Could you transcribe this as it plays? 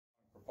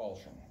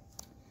Propulsion.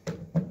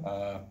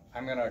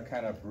 I'm going to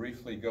kind of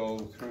briefly go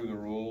through the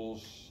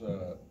rules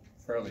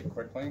fairly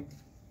quickly,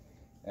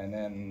 and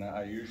then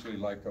I usually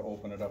like to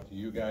open it up to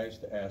you guys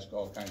to ask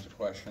all kinds of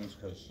questions,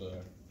 because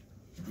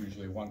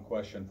usually one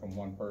question from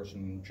one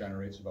person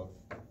generates about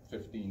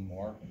 15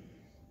 more,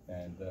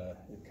 and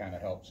it kind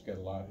of helps get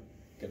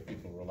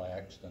people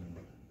relaxed and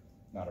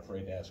not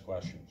afraid to ask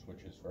questions,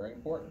 which is very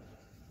important.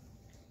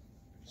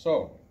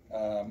 So,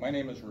 my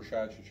name is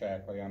Rachad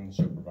Shishakly. I'm the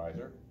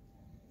supervisor.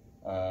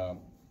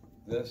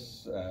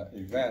 This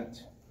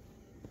event,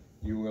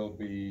 you will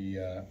be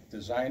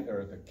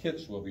the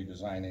kids will be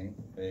designing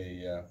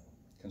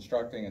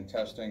constructing and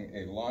testing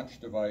a launch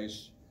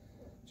device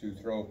to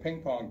throw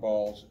ping pong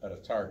balls at a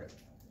target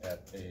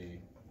at a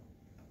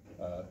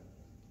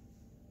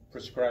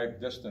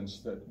prescribed distance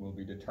that will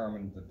be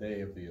determined the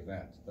day of the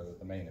event,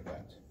 the main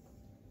event.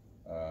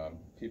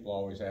 People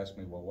always ask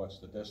me, well, what's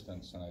the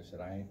distance? And I said,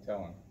 I ain't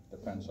telling.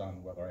 Depends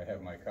on whether I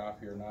have my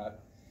coffee or not,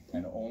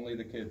 and only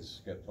the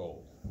kids get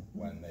told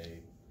when they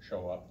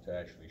show up to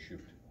actually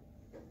shoot.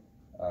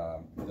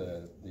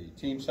 The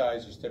team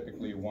size is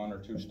typically 1 or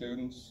 2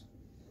 students.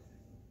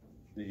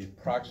 The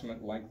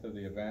approximate length of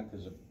the event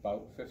is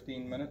about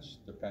 15 minutes,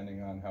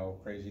 depending on how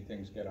crazy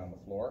things get on the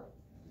floor.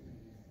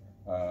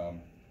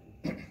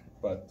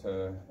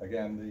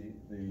 Again,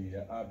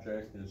 the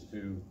object is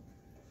to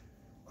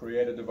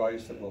create a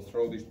device that will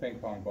throw these ping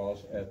pong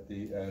balls at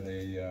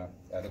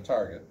a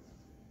target.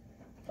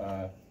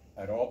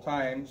 At all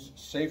times,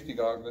 safety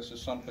goggles. This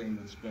is something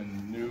that's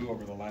been new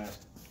over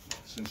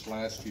since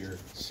last year.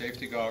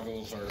 Safety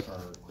goggles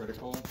are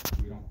critical.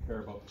 We don't care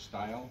about the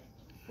style,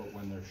 but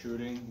when they're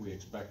shooting, we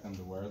expect them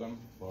to wear them,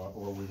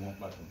 or we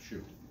won't let them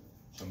shoot.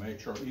 So make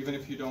sure, even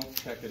if you don't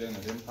check it in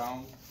at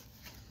impound,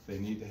 they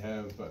need to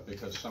have,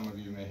 because some of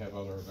you may have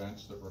other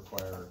events that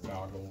require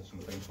goggles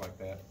and things like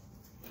that,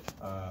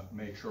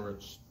 make sure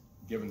it's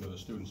given to the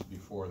students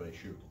before they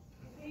shoot.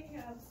 Do they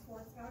have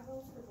sports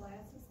goggles or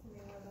glasses? Can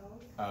they wear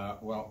those?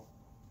 Well,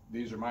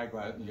 these are my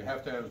glasses. You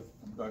have to have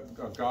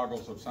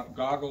goggles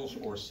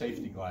or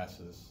safety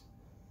glasses.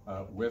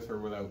 With or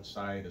without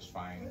sight is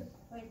fine.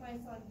 Like my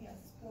son, he has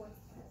sports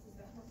glasses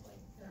that look like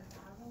they're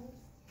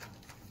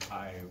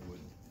goggles.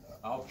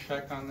 I'll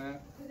check on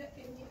that. Or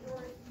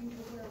you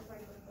would wear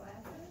regular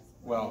glasses?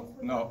 Well,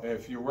 no,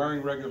 if you're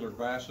wearing regular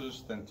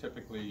glasses, then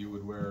typically you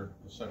would wear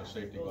a set of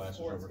safety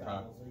glasses over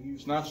top.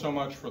 It's not so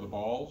much for the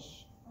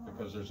balls,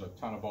 because there's a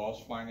ton of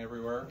balls flying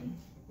everywhere.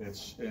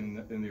 It's in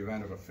the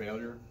event of a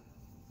failure.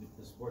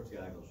 The sports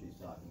goggles she's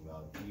talking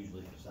about,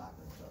 usually for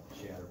soccer and stuff,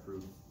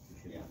 shatterproof, you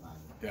should be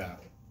fine.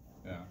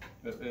 Yeah.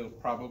 It'll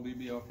probably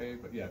be okay,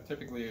 but yeah,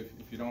 typically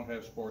if you don't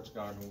have sports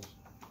goggles,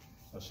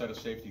 a set of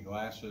safety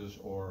glasses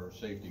or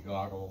safety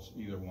goggles,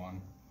 either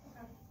one.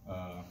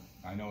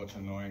 I know it's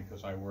annoying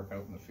because I work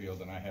out in the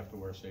field and I have to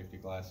wear safety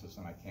glasses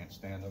and I can't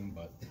stand them,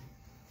 but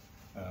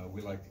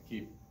we like to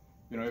keep,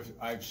 if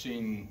I've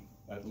seen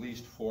at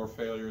least 4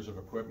 failures of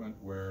equipment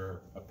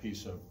where a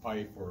piece of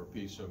pipe or a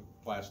piece of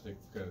plastic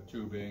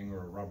tubing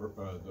or rubber,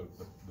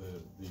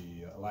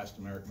 the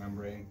elastomeric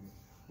membrane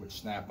would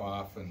snap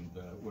off and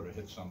would have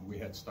hit some. We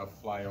had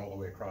stuff fly all the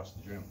way across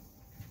the gym.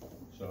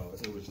 So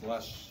it was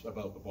less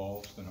about the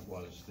balls than it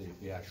was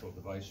the actual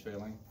device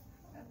failing.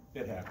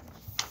 It happens.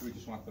 We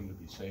just want them to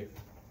be safe.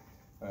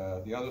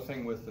 The other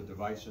thing with the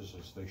devices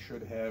is they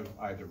should have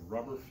either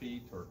rubber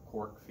feet or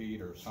cork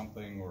feet or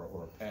something,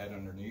 or a pad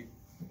underneath,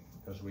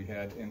 because we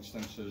had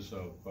instances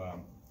of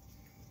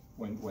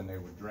when they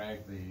would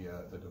drag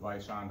the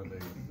device onto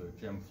the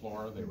gym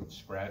floor, they would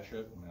scratch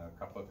it. And a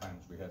couple of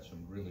times we had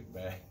some really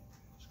bad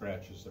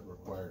scratches that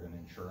required an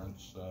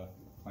insurance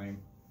claim.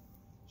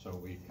 So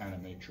we kind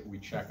of make sure we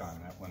check on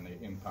that when they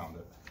impound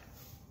it.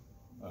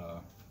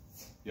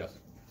 Yes?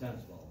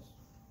 Tennis balls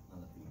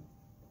on the feet.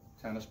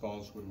 Tennis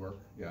balls would work,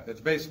 yeah. It's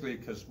basically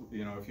because,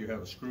 if you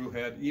have a screw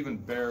head, even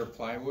bare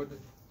plywood,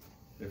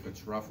 if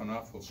it's rough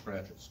enough, we'll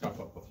scratch it, scuff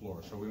up the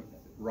floor. So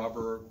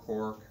rubber,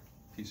 cork,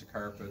 piece of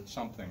carpet,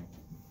 something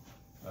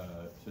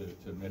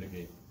to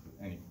mitigate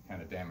any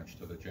kind of damage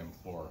to the gym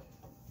floor.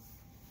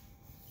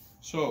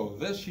 So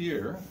this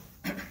year,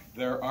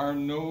 there are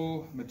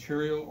no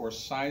material or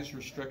size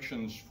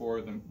restrictions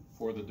for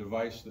the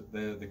device that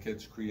the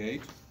kids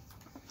create.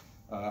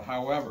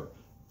 However,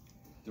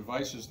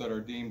 devices that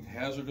are deemed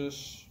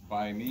hazardous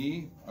by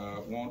me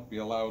won't be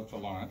allowed to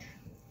launch.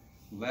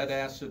 Lead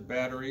acid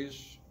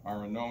batteries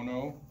are a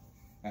no-no,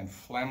 and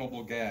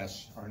flammable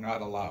gas are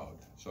not allowed.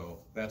 So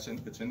it's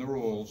in the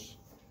rules.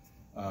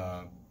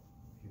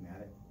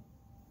 Pneumatic?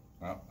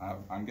 Well,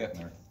 I'm getting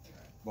there.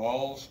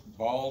 Balls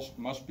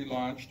must be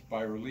launched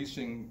by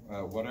releasing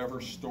whatever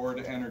stored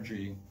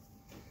energy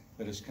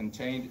that is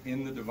contained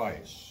in the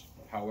device,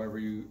 however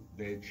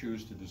they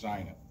choose to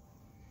design it.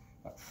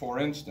 For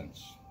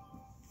instance,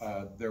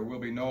 there will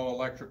be no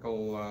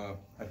electrical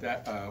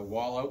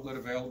wall outlet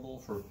available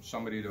for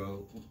somebody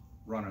to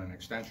run an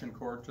extension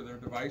cord to their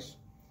device.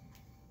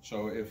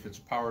 So if it's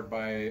powered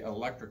by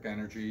electric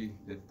energy,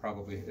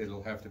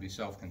 it'll have to be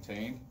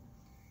self-contained.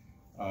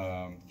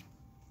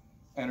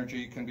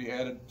 energy can be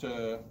added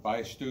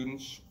by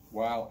students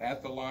while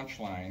at the launch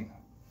line,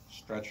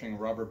 stretching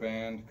rubber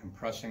band,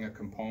 compressing a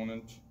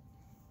component,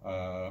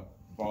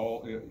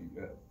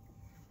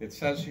 it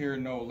says here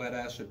no lead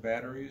acid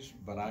batteries,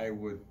 but I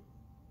would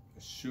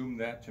assume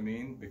that to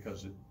mean,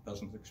 because it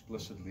doesn't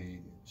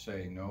explicitly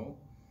say no,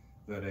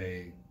 that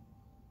a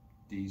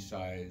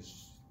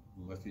D-size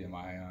lithium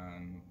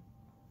ion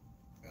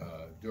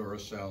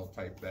Duracell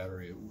type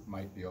battery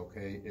might be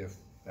okay if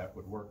that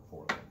would work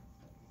for them.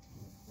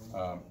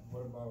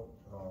 What about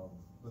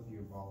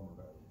lithium polymer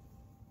batteries?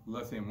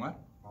 Lithium what?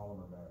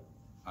 Polymer batteries.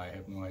 I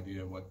have no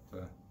idea what.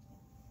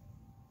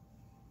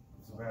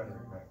 It's a battery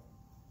pack.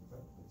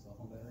 Cell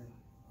phone battery?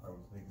 I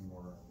was thinking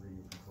more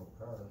radio controlled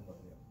car, but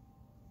yeah.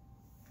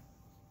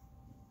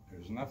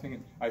 There's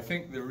nothing. I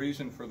think the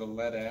reason for the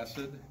lead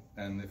acid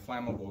and the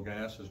flammable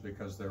gas is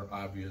because they're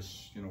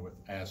obvious, you know, with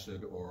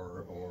acid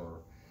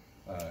or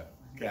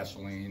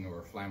gasoline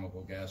or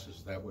flammable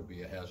gases, that would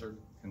be a hazard,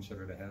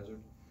 considered a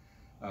hazard.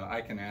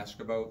 I can ask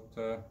about,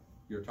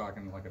 you're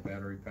talking like a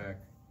battery pack.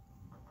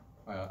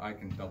 I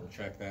can double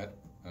check that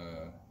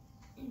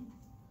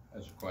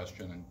as a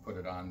question and put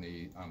it on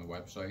the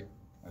website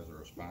as a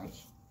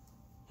response.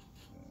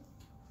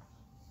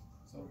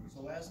 So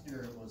last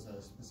year it was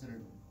a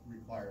specific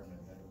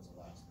requirement that it was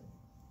elastic.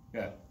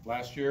 Yeah,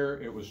 last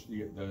year it was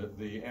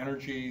the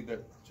energy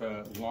that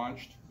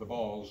launched the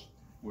balls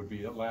would be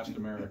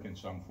elastomeric in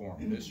some form.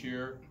 This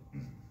year,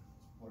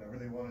 Whatever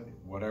they want to do.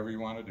 whatever you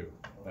want to do.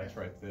 Okay. That's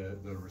right.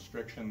 The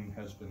restriction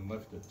has been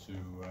lifted to,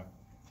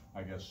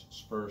 I guess,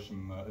 spur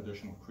some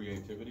additional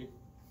creativity.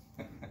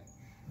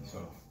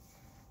 So,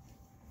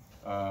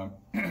 all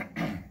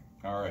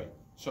right.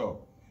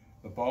 So,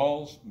 the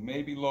balls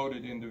may be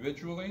loaded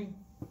individually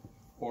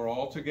or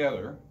all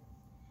together,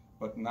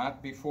 but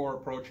not before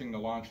approaching the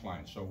launch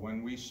line. So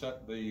when we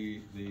set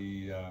the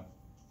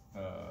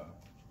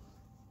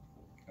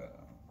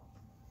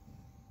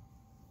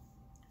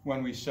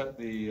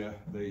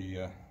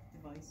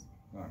Device.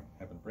 I'm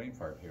having a brain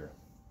fart here.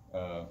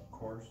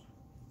 Course.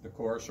 The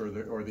course or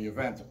the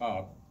event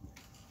up,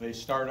 they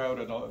start out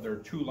at there are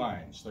two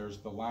lines. There's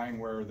the line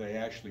where they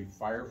actually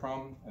fire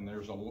from, and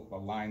there's a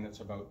line that's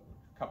about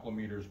a couple of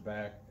meters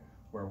back,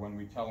 where when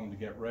we tell them to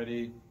get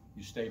ready,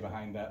 you stay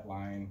behind that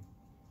line.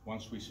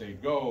 Once we say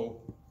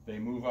go, they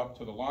move up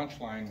to the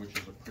launch line, which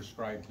is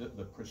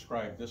the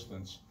prescribed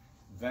distance.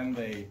 Then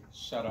they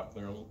set up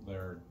their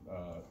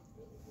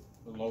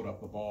load up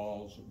the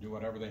balls, do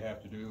whatever they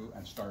have to do,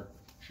 and start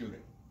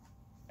shooting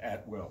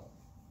at will,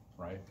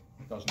 right?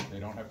 They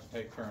don't have to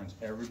take turns.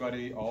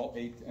 Everybody, all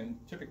 8, and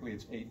typically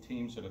it's 8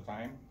 teams at a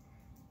time.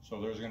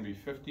 So there's going to be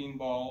 15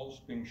 balls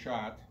being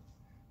shot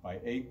by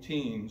 8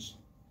 teams,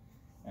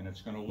 and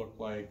it's going to look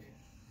like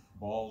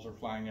balls are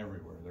flying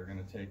everywhere. They're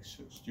going to take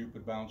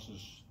stupid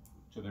bounces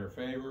to their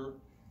favor.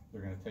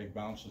 They're going to take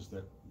bounces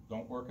that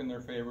don't work in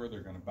their favor.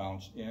 They're going to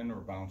bounce in or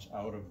bounce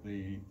out of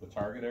the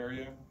target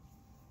area.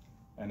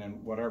 And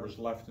then whatever's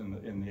left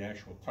in the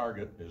actual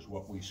target is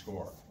what we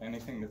score.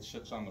 Anything that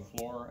sits on the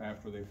floor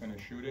after they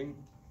finish shooting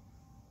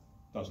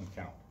doesn't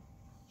count.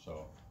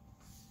 So,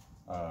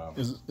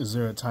 is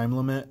there a time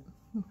limit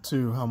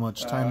to how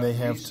much time they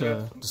have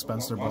to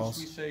dispense their balls? Once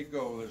we say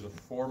go, there's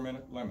a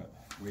 4-minute limit.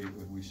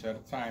 We set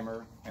a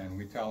timer and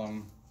we tell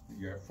them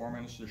you have 4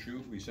 minutes to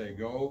shoot. We say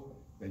go,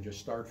 they just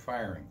start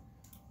firing.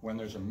 When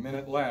there's a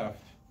minute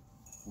left,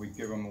 we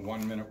give them a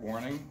 1-minute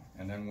warning,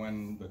 and then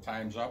when the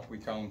time's up, we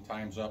tell them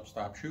time's up,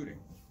 stop shooting.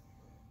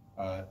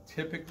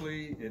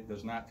 Typically, it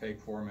does not take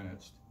 4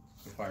 minutes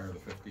to fire the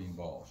 15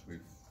 balls.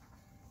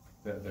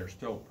 They're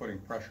still putting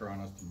pressure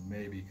on us to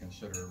maybe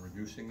consider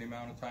reducing the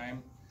amount of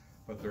time,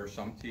 but there are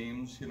some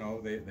teams, you know,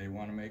 they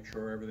want to make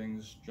sure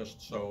everything's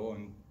just so,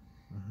 and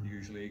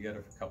usually you get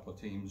a couple of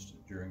teams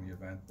during the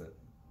event that,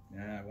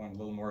 yeah, I want a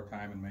little more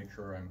time and make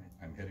sure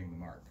I'm hitting the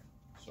mark.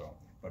 So.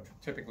 But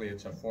typically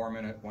it's a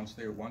 4-minute,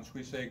 once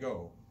we say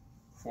go,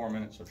 4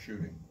 minutes of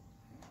shooting.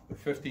 The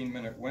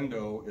 15-minute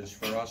window is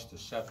for us to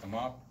set them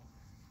up,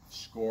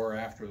 score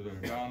after they're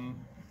done,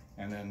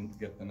 and then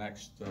get the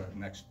next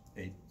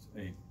 8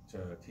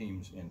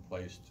 teams in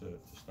place to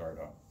start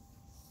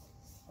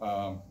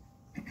up.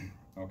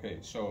 Okay,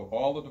 so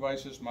all the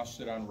devices must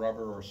sit on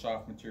rubber or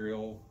soft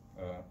material,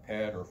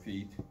 pad or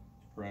feet to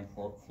prevent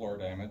floor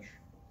damage.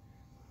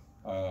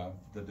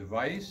 The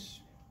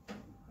device,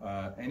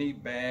 any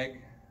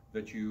bag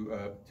that you,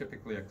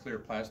 typically a clear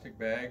plastic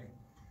bag,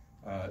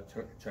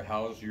 to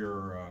house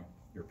your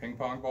ping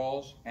pong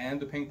balls, and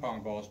the ping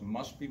pong balls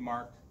must be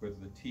marked with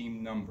the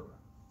team number.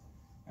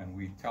 And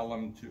we tell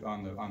them to,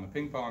 on the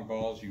ping pong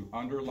balls, you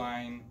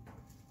underline,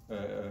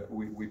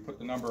 we put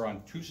the number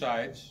on 2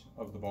 sides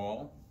of the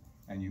ball,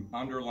 and you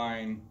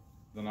underline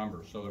the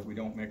number so that we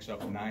don't mix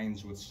up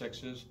 9s with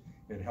 6s.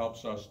 It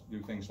helps us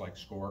do things like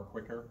score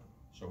quicker,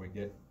 so we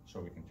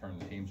can turn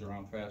the teams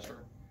around faster,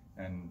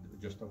 and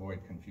just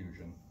avoid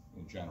confusion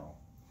in general.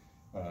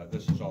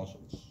 This is also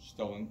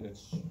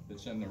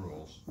it's in the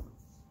rules,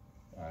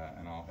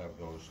 and I'll have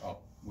those.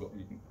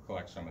 You can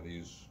collect some of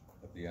these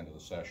at the end of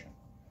the session.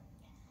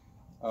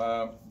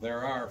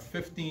 There are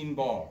 15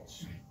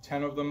 balls.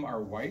 10 of them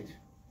are white,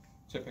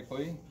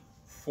 typically.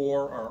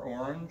 4 are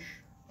orange,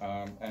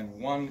 and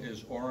 1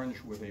 is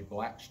orange with a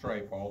black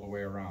stripe all the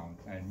way around.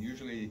 And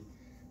usually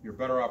you're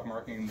better off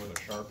marking them with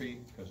a Sharpie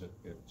because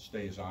it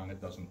stays on,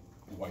 it doesn't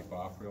wipe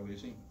off real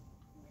easy.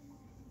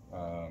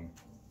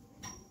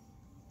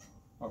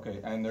 Okay,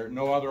 and there are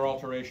no other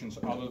alterations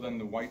other than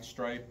the white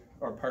stripe,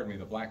 or pardon me,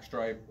 the black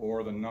stripe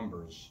or the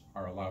numbers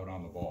are allowed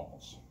on the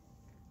balls.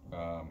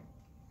 So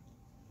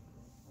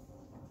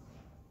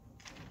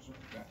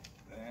got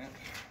that.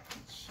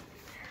 Let's see.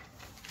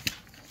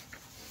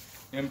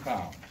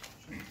 Impound.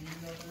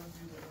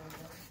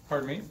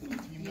 Pardon me?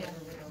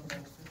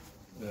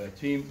 The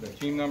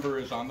team number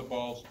is on the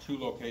balls to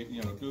locate,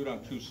 do it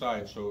on 2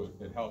 sides, so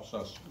it helps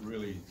us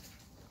really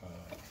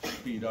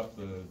speed up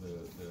the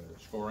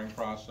scoring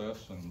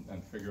process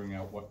and figuring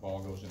out what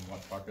ball goes in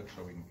what bucket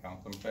so we can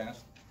count them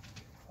fast.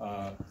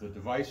 The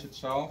device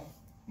itself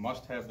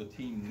must have the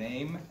team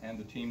name and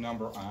the team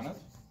number on it.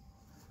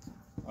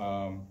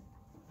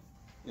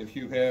 If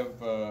you have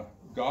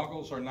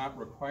goggles are not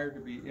required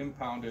to be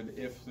impounded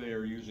if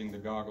they're using the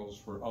goggles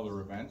for other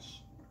events,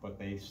 but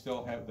they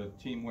still have the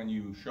team, when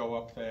you show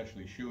up to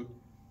actually shoot,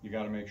 you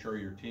got to make sure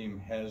your team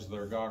has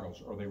their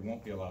goggles or they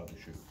won't be allowed to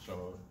shoot.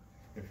 So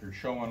if you're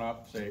showing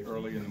up, say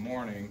early in the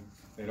morning,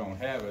 they don't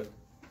have it,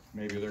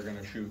 maybe they're going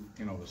to shoot,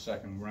 the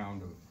second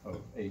round of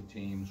 8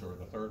 teams or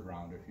the third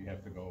round if you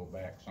have to go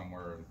back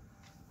somewhere and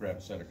grab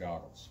a set of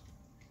goggles.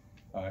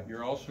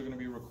 You're also going to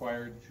be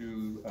required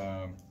to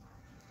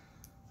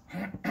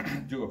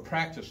do a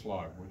practice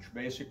log, which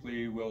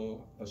basically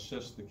will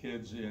assist the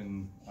kids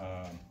in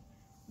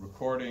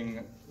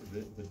recording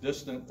the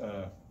distant,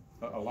 a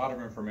lot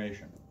of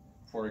information.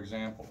 For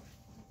example,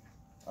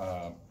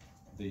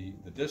 the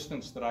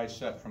distance that I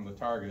set from the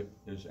target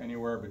is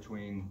anywhere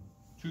between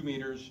 2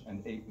 meters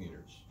and 8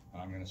 meters.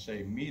 I'm going to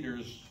say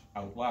meters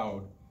out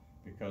loud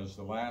because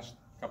the last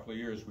couple of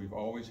years we've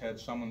always had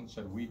someone that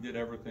said we did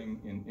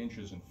everything in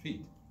inches and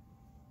feet.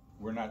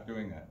 We're not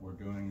doing that. We're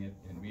doing it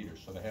in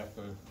meters. So they have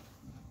to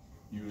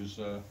use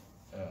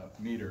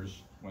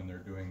meters when they're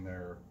doing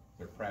their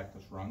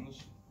practice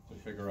runs to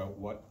figure out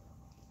what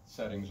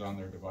settings on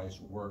their device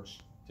works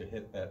to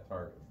hit that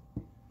target.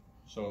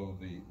 So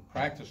the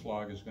practice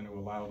log is going to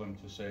allow them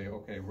to say,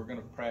 okay, we're going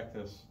to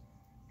practice,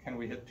 can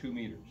we hit 2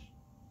 meters?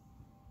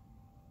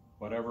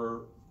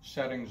 Whatever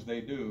settings they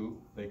do,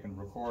 they can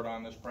record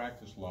on this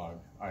practice log,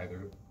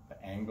 either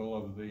the angle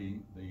of the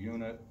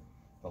unit,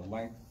 the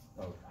length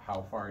of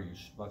how far you,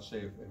 let's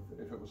say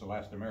if it was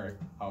elastomeric,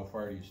 how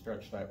far do you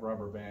stretch that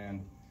rubber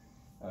band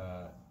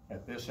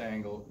at this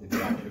angle, it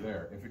got you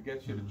there. If it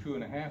gets you to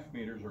 2.5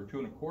 meters or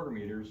 2.25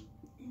 meters,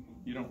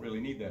 you don't really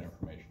need that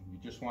information. You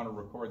just want to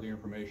record the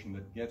information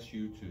that gets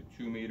you to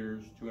 2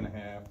 meters,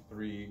 2.5,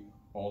 3,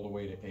 all the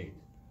way to 8.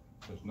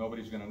 Because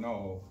nobody's going to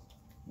know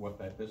what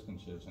that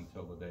distance is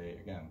until the day,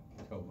 again,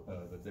 until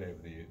the day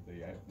of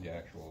the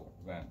actual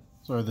event.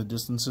 So are the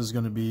distances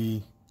going to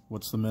be,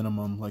 what's the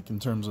minimum, like in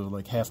terms of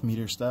like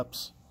half-meter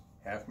steps?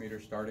 Half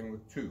meter starting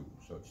with 2,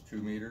 so it's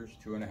 2 meters,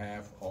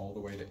 2.5, all the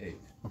way to 8.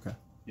 Okay.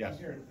 Yes.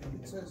 Here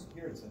it says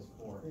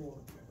 4.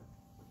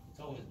 It's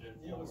always been 4.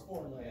 Yeah, it was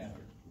 4 last year.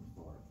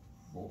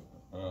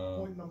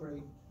 Point number 8.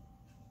 It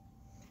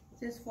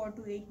says 4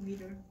 to 8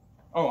 meter.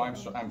 Oh, I'm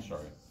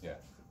sorry. Yeah,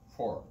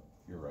 4.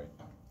 You're right.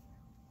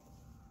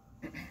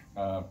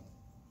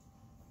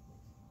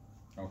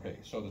 Okay,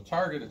 so the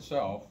target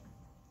itself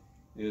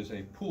is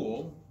a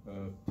pool,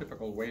 a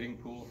typical wading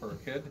pool for a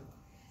kid,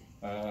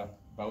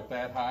 about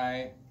that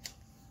high,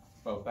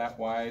 about that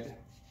wide,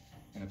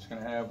 and it's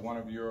going to have one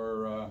of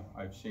your,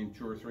 I've seen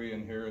 2 or 3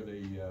 in here,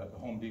 the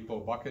Home Depot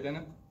bucket in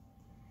it,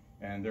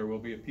 and there will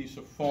be a piece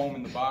of foam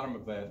in the bottom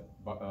of that,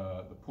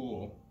 the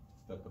pool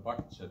that the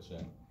bucket sits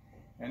in.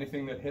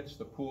 Anything that hits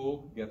the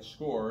pool gets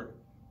scored,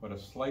 but a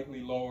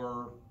slightly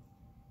lower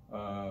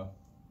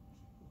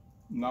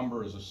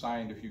number is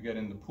assigned if you get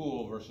in the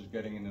pool versus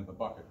getting into the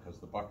bucket, because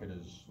the bucket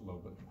is a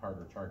little bit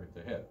harder target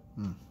to hit.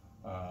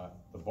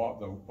 The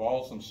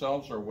balls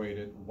themselves are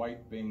weighted,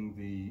 white being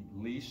the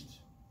least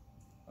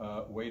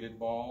weighted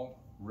ball,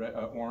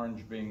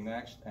 orange being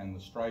next, and the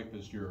stripe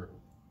is your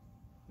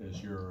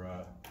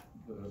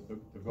the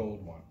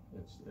gold one.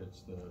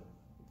 It's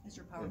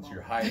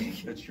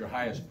your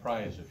highest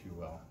prize, if you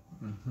will.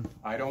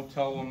 I don't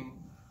tell them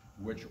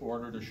which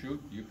order to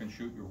shoot. You can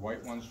shoot your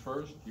white ones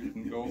first. You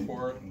can go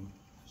for it and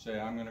say,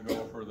 I'm going to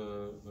go for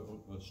the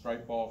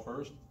stripe ball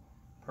first.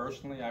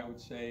 Personally, I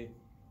would say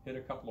hit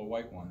a couple of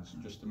white ones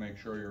just to make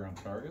sure you're on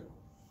target.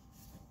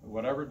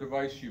 Whatever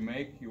device you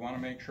make, you want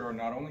to make sure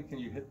not only can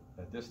you hit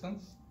a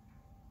distance,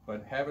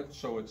 but have it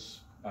so it's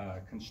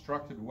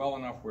constructed well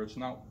enough where it's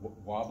not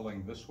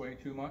wobbling this way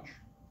too much.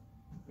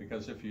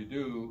 Because if you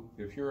do,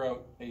 if you're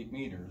out 8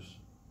 meters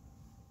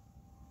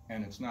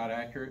and it's not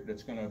accurate,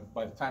 it's going to,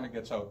 by the time it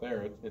gets out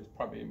there, it's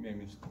probably may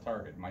miss the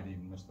target, might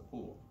even miss the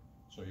pool.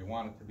 So you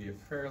want it to be a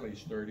fairly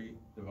sturdy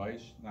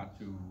device, not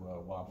too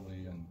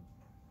wobbly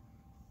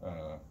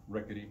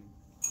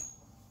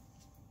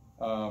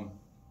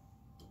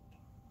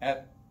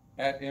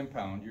at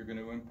impound, you're going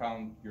to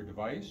impound your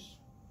device,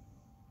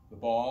 the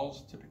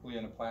balls, typically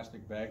in a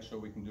plastic bag so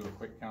we can do a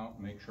quick count,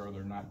 make sure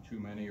they're not too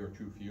many or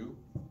too few.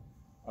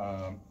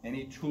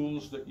 Any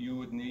tools that you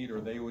would need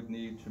or they would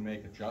need to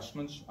make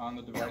adjustments on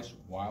the device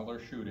while they're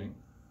shooting.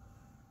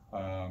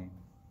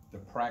 The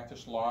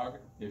practice log,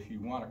 if you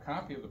want a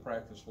copy of the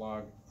practice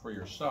log for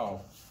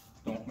yourself,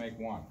 don't make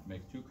one.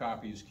 Make 2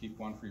 copies, keep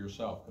one for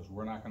yourself, because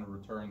we're not going to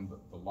return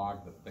the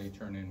log that they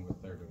turn in with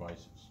their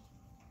devices.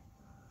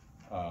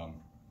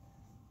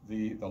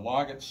 The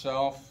log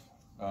itself,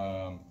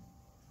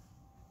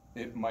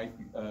 it might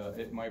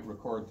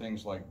record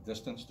things like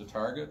distance to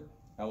target,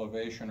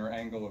 elevation or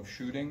angle of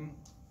shooting,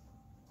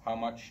 how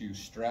much you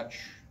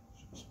stretch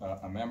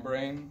a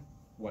membrane,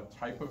 what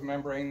type of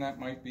membrane that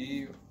might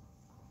be,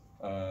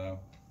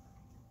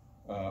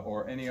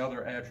 or any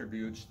other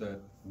attributes that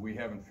we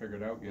haven't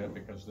figured out yet,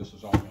 because this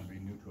is all going to be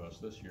new to us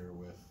this year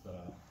with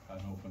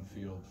an open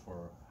field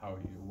for how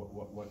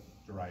what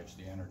derives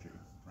the energy,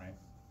 right?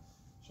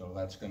 So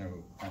that's going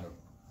to kind of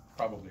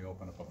probably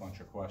open up a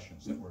bunch of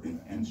questions that we're going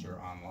to answer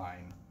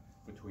online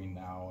between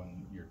now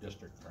and your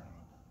district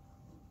tournament.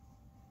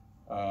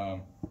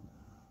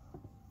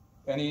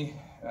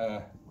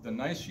 The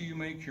nicer you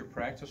make your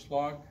practice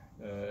log,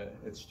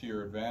 it's to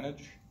your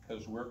advantage,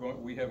 because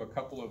we have a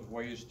couple of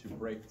ways to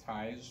break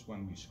ties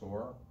when we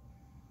score.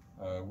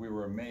 We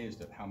were amazed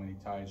at how many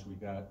ties we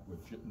got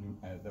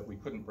that we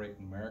couldn't break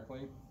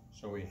numerically,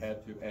 so we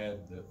had to add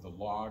the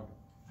log,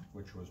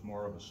 which was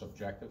more of a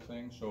subjective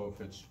thing. So if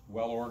it's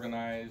well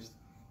organized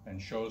and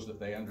shows that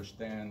they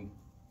understand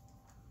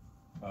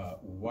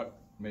what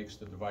makes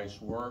the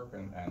device work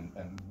and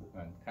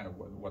kind of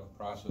what the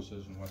process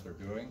is and what they're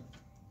doing,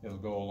 it'll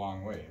go a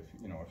long way.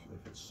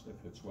 If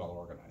it's well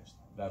organized,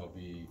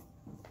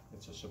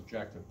 it's a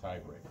subjective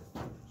tiebreaker.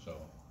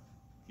 So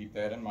keep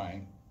that in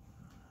mind.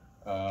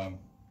 Let's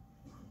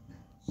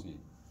see.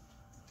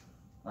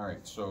 All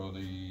right, so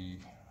the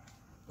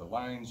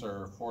lines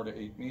are 4 to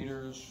 8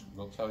 meters.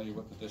 We'll tell you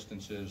what the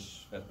distance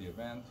is at the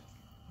event.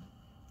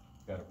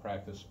 Got to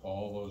practice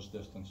all those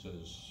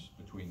distances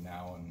between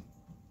now and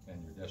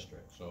your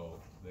district, so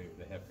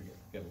they have to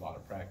get a lot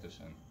of practice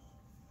in.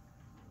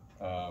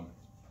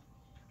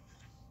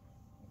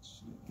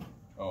 Let's see.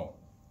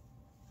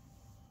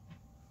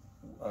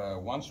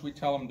 Once we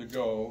tell them to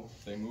go,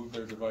 they move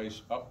their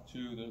device up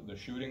to the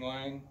shooting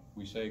line.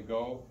 We say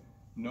go.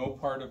 No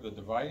part of the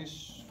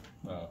device,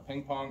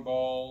 ping pong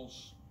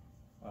balls,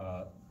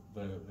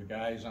 the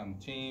guys on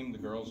the team, the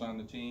girls on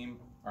the team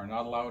are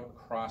not allowed to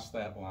cross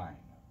that line.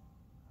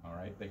 All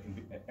right,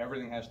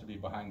 everything has to be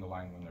behind the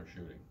line when they're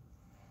shooting,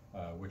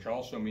 which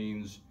also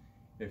means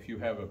if you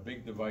have a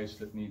big device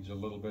that needs a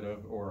little bit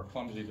of, or a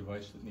clumsy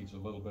device that needs a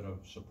little bit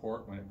of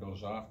support when it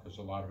goes off, because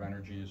a lot of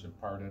energy is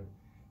imparted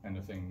and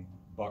the thing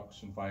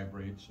bucks and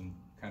vibrates and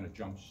kind of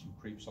jumps and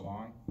creeps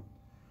along,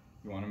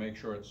 you want to make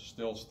sure it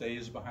still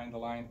stays behind the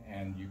line,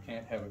 and you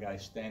can't have a guy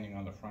standing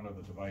on the front of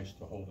the device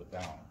to hold it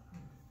down.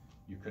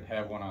 You could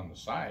have one on the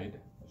side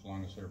as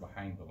long as they're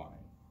behind the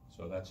line.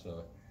 So that's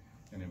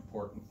an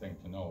important thing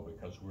to know,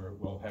 because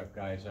we'll have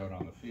guys out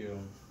on the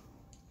field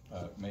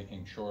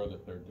making sure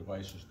that their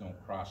devices don't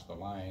cross the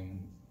line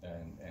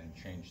and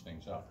change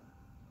things up.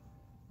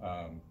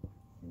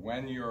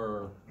 When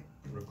you're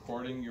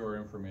recording your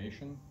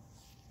information,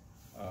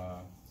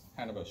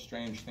 kind of a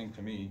strange thing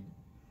to me,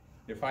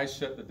 if I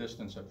set the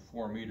distance at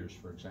 4 meters,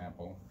 for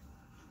example,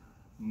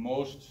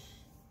 most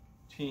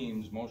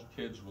teams, most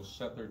kids will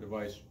set their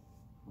device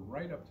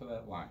right up to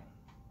that line.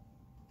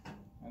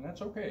 And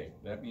that's okay.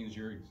 That means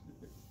you're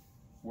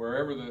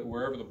wherever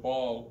the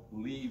ball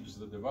leaves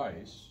the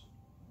device,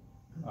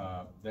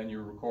 then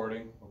you're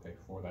recording, okay,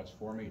 that's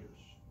 4 meters,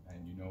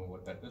 and you know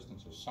what that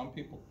distance is. Some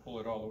people pull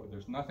it all the way.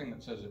 There's nothing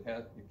that says it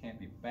can't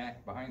be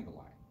back behind the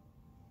line,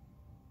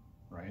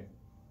 right?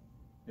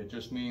 It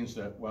just means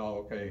that, well,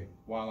 okay,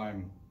 while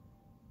I'm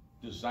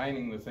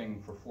designing the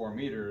thing for 4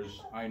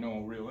 meters, I know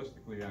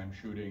realistically I'm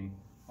shooting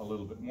a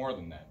little bit more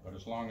than that. But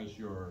as long as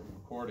your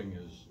recording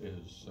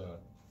is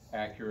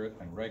accurate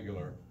and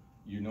regular,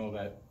 you know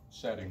that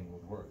setting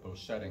will work.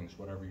 Those settings,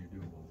 whatever you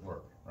do, will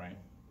work, right?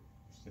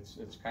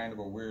 It's kind of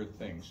a weird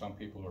thing. Some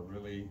people are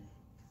really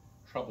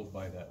troubled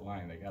by that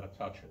line. They got to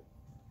touch it.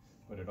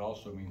 But it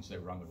also means they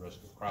run the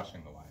risk of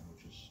crossing the line,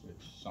 which is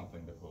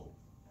something that will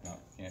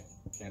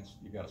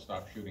you got to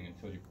stop shooting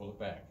until you pull it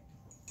back.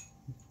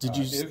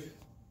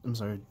 I'm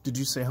sorry. Did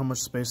you say how much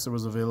space there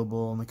was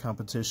available in the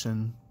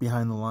competition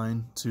behind the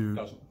line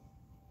to?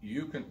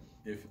 You can,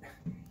 if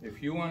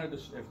you wanted to,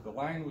 if the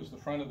line was the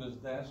front of this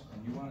desk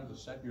and you wanted to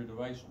set your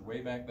device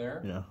way back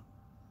there, yeah,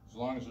 as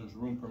long as there's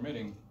room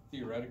permitting,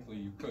 theoretically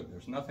you could.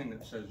 There's nothing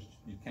that says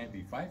you can't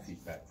be 5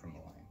 feet back from the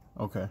line.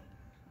 Okay.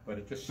 But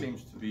it just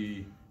seems to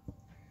be,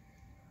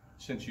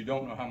 since you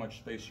don't know how much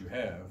space you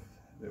have,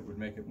 it would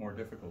make it more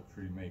difficult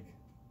for you to make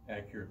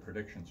accurate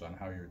predictions on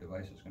how your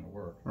device is going to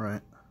work.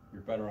 Right.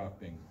 You're better off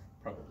being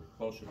probably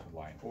closer to the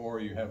line. Or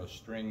you have a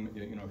string,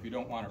 if you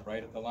don't want it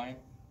right at the line,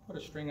 put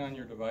a string on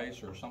your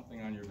device or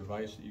something on your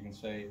device that you can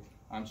say,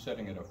 I'm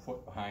setting it a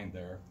foot behind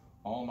there.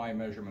 All my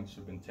measurements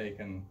have been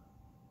taken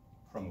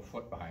from a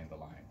foot behind the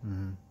line.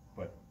 Mm-hmm.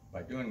 But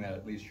by doing that,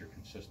 at least you're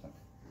consistent,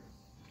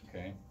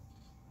 okay?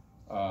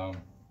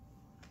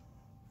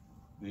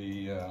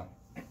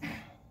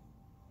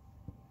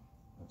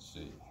 Let's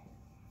see.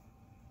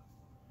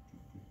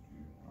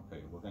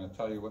 Okay, we're gonna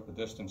tell you what the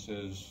distance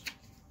is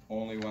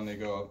only when they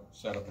go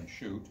set up and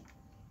shoot.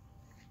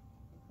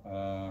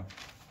 I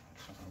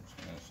was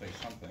gonna say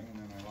something and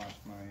then I lost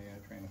my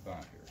train of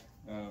thought here.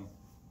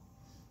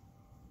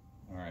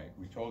 All right,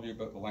 we told you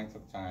about the length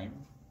of time.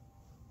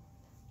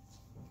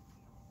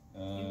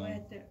 You were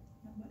at the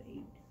number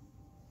 8.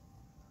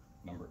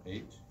 Number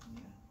 8.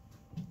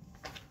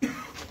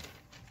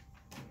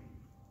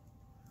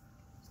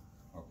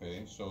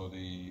 Okay, so do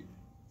you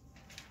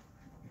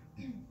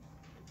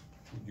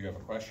have a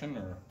question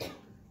or?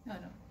 No.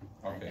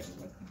 Okay. I just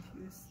got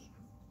confused.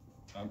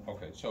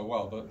 Okay, so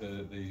well,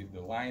 the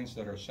lines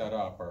that are set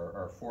up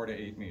are 4 to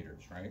 8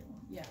 meters, right?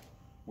 Yeah.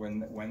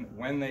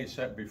 When they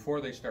set, before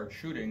they start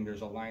shooting,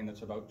 there's a line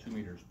that's about 2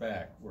 meters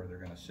back where they're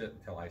gonna sit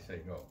until I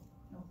say go.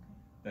 Okay.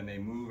 Then they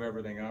move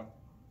everything up,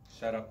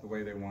 set up the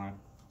way they want,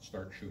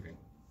 start shooting.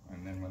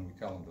 And then when we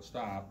tell them to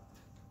stop,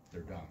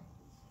 they're done.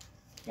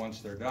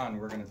 Once they're done,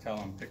 we're gonna tell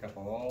them, pick up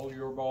all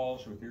your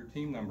balls with your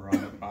team number on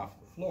it off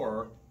the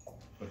floor,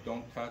 but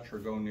don't touch or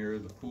go near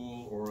the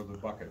pool or the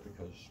bucket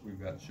because we've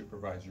got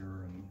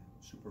supervisor and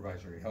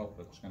supervisory help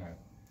that's gonna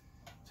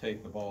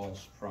take the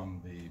balls from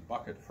the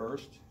bucket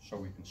first so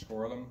we can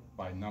score them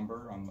by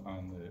number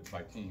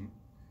by team.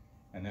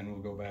 And then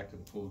we'll go back to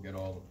the pool, get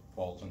all the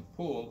balls in the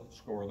pool,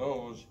 score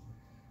those,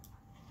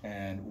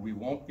 and we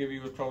won't give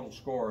you a total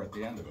score at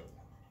the end of it.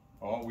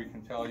 All we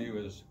can tell you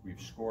is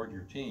we've scored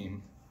your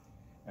team,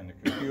 and the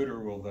computer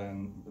will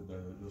then,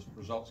 the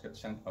results get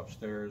sent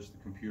upstairs. The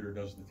computer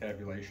does the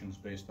tabulations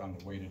based on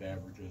the weighted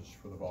averages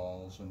for the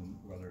balls and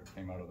whether it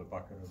came out of the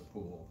bucket or the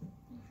pool.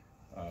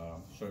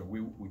 So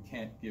we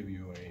can't give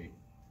you a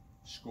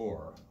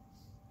score,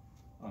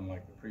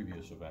 unlike the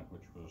previous event,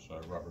 which was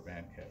rubber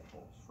band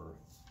catapults for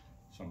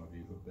some of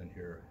you who've been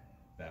here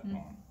that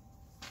long.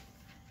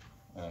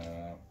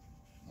 All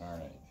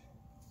right.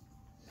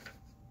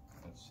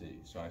 Let's see,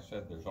 so I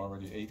said there's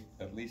already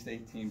at least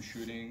 8 teams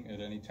shooting at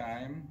any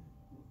time.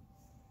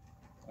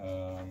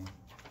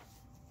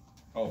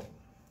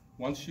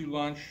 Once you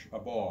launch a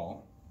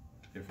ball,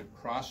 if it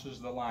crosses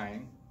the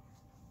line,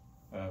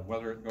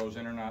 whether it goes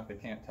in or not, they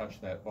can't touch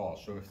that ball.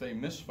 So if they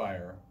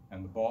misfire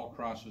and the ball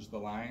crosses the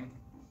line,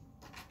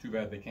 too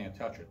bad they can't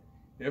touch it.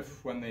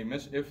 If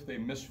they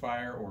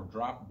misfire or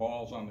drop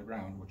balls on the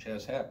ground, which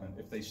has happened,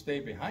 if they stay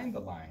behind the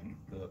line,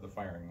 the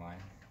firing line,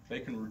 they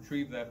can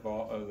retrieve that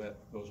ball,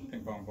 those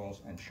ping pong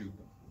balls, and shoot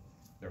them.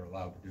 They're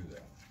allowed to do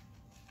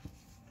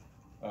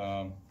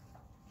that.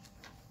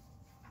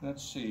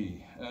 Let's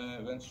see.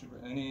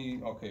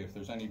 If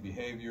there's any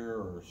behavior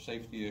or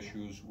safety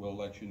issues, we'll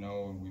let you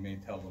know, and we may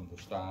tell them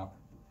to stop.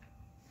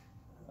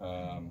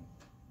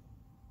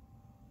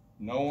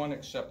 No one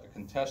except the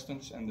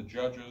contestants and the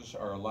judges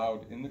are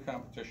allowed in the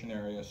competition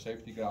area.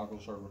 Safety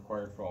goggles are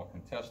required for all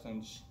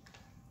contestants.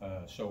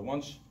 So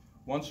once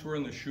we're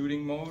in the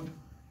shooting mode,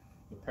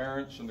 the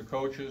parents and the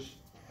coaches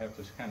have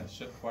to kind of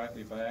sit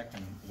quietly back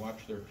and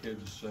watch their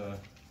kids,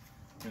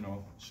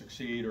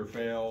 succeed or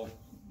fail,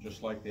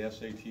 just like the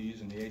SATs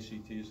and the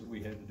ACTs that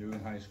we had to do in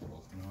high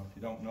school. If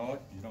you don't know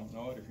it, you don't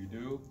know it. If you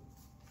do,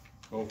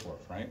 go for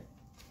it, right?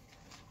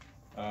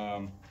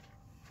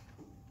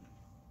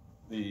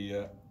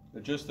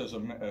 Just as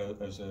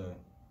a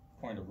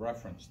point of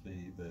reference,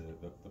 the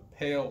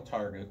pale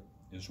target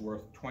is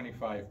worth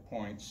 25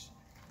 points.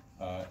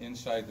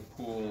 Inside the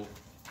pool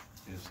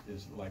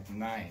is like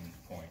 9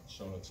 points,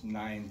 so it's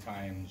 9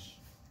 times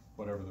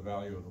whatever the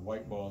value of the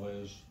white ball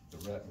is,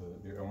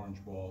 the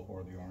orange ball,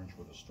 or the orange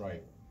with a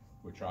stripe,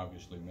 which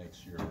obviously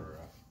makes your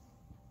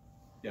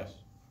yes.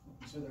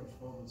 You said there was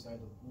foam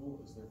inside the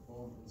pool. Is there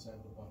foam inside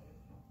the bucket?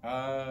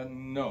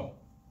 No.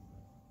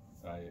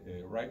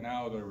 Right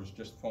now there was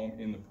just foam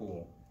in the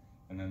pool,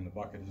 and then the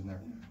bucket is in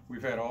there.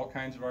 We've had all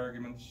kinds of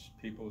arguments.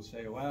 People would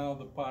say, well,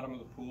 the bottom of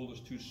the pool is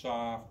too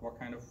soft. What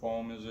kind of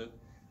foam is it?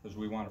 Because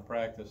we want to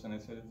practice. And I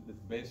said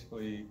it's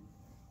basically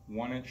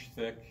 1-inch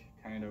thick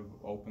kind of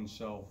open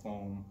cell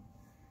foam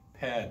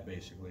pad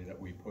basically that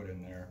we put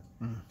in there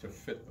to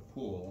fit the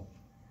pool.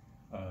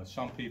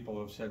 Some people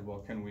have said, well,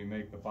 can we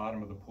make the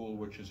bottom of the pool,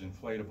 which is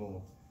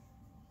inflatable,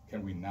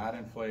 can we not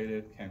inflate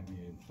it? Can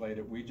we inflate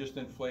it? We just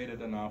inflate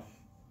it enough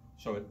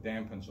so it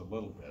dampens a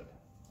little bit,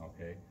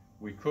 okay?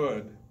 We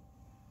could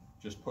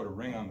just put a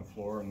ring on the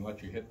floor and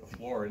let you hit the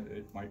floor.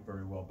 It might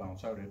very well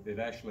bounce out. It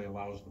actually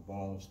allows the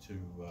balls to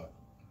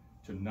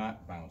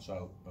not bounce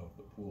out of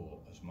the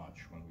pool as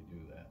much when we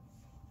do that.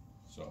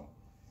 So,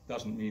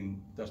 doesn't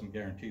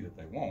guarantee that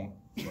they won't,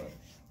 but.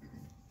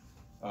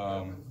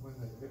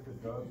 If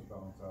it does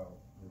bounce out,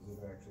 is it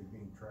actually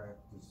being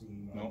tracked to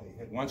see? No,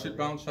 once it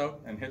bounces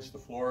out and hits the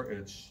floor,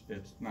 it's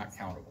not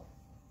countable.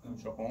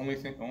 So only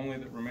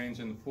that remains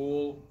in the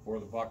pool or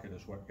the bucket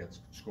is what gets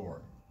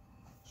scored.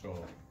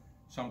 So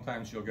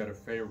sometimes you'll get a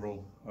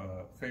favorable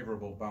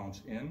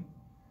bounce in,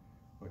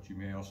 but you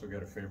may also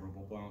get a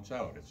favorable bounce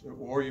out.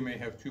 Or you may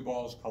have two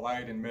balls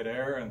collide in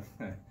midair and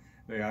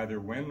they either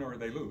win or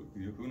they lose.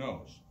 Who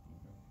knows?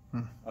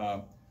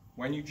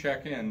 When you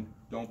check in,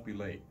 don't be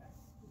late.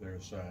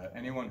 There's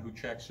anyone who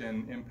checks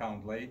in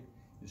impound late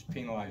is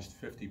penalized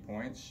 50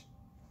 points,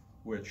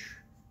 which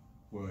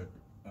would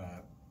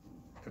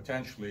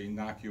potentially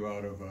knock you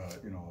out of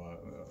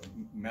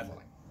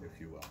meddling, if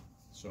you will.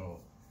 So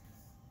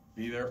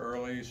be there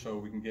early so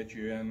we can get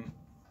you in.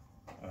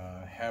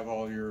 Have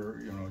all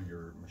your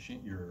your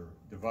machine, your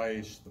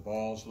device, the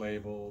balls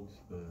labeled,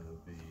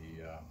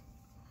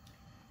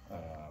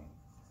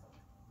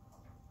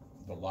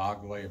 the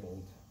log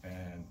labeled,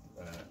 and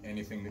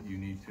anything that you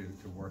need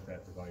to work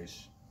that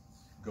device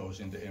goes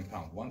into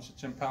impound. Once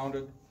it's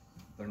impounded,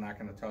 they're not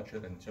going to touch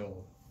it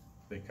until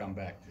they come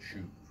back to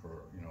shoot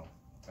for,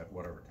 at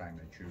whatever time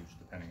they choose,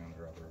 depending on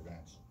their other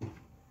events.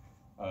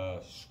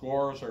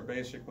 Scores are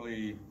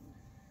basically,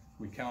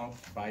 we count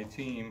by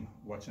team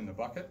what's in the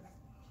bucket,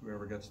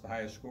 whoever gets the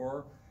highest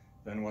score,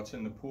 then what's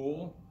in the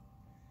pool,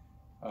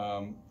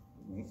 and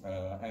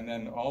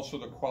then also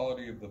the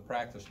quality of the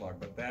practice log,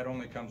 but that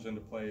only comes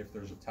into play if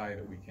there's a tie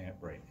that we can't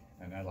break,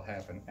 and that'll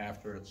happen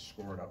after it's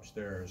scored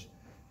upstairs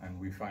and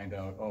we find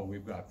out, oh,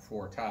 we've got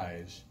 4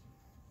 ties.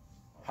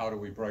 How do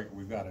we break?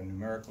 We've got a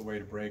numerical way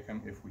to break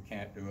them. If we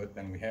can't do it,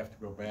 then we have to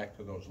go back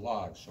to those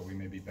logs, so we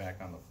may be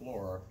back on the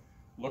floor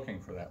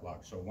looking for that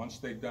log. So once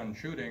they've done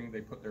shooting,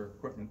 they put their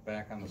equipment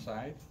back on the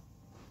side.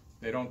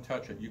 They don't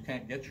touch it. You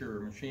can't get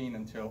your machine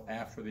until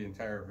after the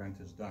entire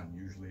event is done,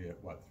 usually at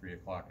 3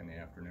 o'clock in the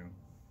afternoon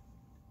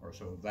or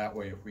so. That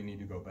way, if we need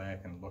to go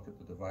back and look at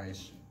the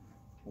device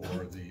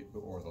or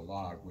the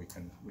log, we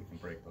can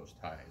break those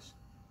ties.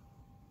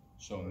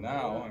 So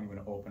now I'm going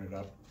to open it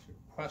up to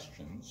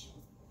questions.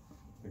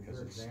 Is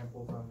there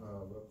examples on the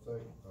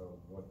website of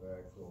what the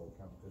actual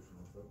competition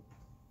is with?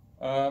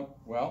 I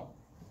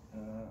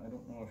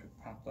don't know if it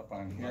popped up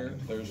on here.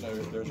 There's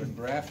a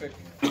graphic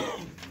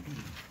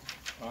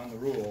on the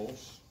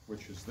rules,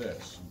 which is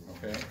this.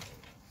 Okay,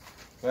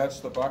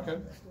 that's the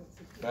bucket.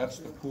 That's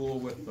the pool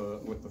with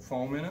the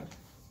foam in it,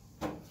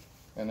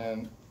 and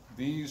then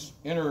these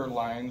inner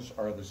lines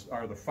are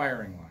the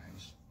firing lines.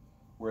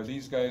 Where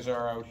these guys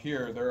are out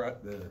here, they're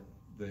at the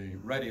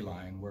ready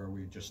line where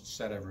we just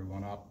set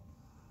everyone up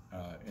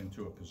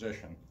into a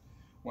position.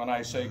 When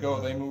I say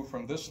go, they move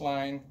from this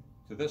line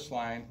to this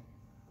line,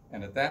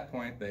 and at that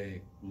point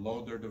they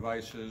load their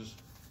devices,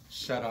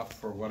 set up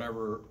for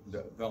whatever,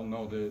 they'll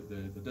know the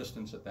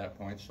distance at that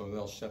point, so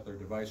they'll set their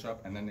device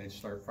up and then they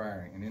start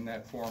firing. And in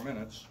that 4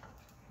 minutes,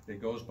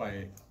 it goes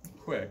by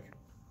quick,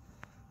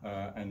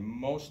 and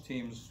most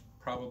teams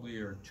probably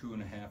are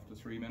 2.5 to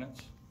 3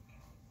 minutes,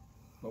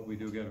 but we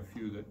do get a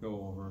few that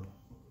go over,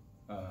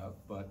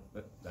 but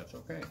that's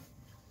okay.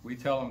 We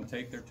tell them to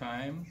take their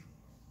time,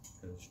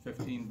 because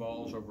 15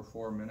 balls over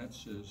 4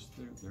 minutes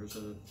there's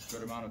a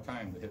good amount of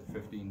time to hit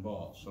 15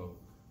 balls. So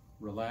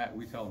relax.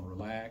 We tell them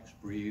relax,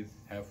 breathe,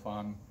 have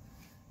fun,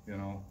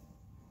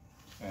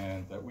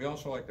 And we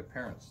also like the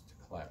parents to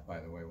clap, by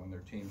the way, when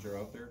their teams are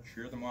out there.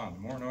 Cheer them on. The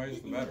more noise,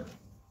 the better.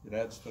 It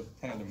adds to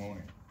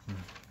pandemonium.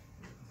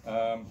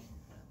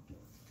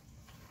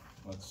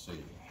 Let's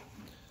see.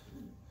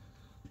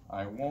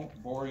 I won't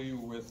bore you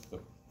with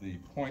the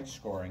point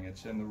scoring.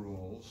 It's in the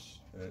rules.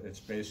 It's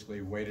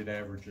basically weighted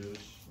averages,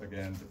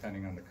 again,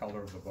 depending on the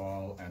color of the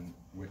ball and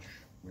which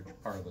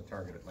part of the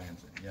target it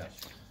lands in.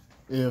 Yes.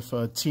 If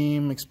a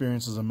team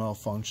experiences a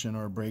malfunction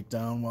or a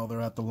breakdown while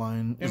they're at the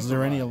line, is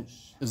there any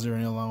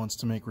allowance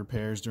to make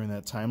repairs during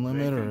that time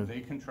limit?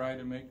 They can try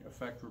to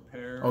effect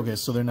repairs. Okay,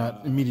 so they're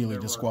not immediately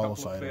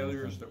disqualified. There were a couple of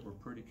failures that were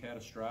pretty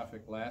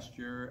catastrophic last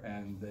year,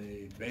 and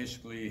they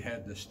basically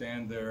had to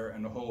stand there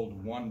and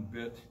hold one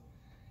bit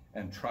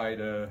and try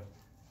to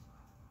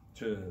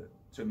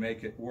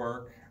make it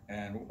work.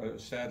 And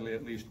sadly,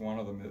 at least one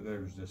of them,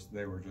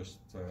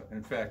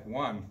 in fact,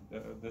 one,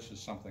 this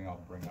is something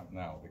I'll bring up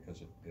now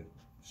because it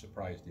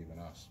surprised even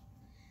us.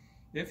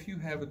 If you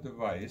have a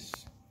device,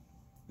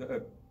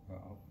 let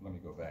me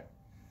go back.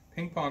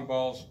 Ping pong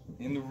balls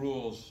in the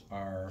rules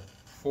are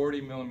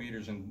 40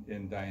 millimeters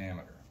in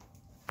diameter.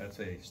 That's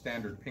a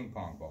standard ping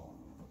pong ball.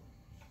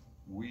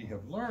 We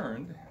have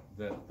learned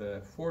that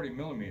the 40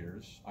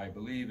 millimeters, I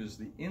believe, is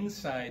the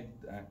inside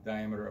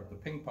diameter of the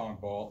ping pong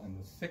ball, and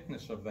the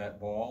thickness of that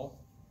ball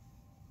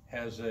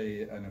has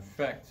an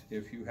effect.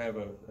 If you have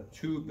a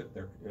tube,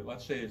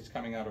 let's say it's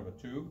coming out of a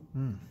tube,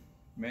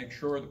 make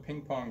sure the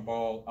ping pong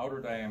ball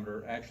outer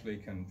diameter actually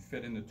can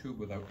fit in the tube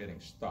without getting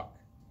stuck.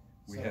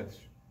 We had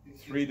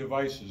 3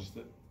 devices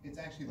that... It's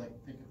actually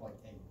think of like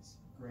A's,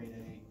 grade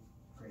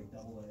A, grade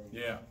double A.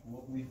 Yeah.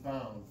 What we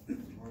found,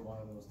 we're one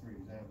of those 3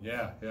 examples.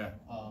 Yeah.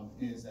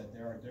 Is that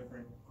there are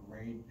different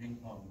grade ping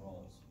pong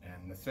balls.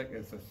 And the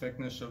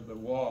thickness of the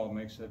wall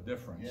makes a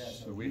difference.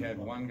 Yeah, so we had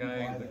one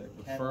guy,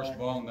 the first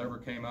ball never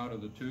came out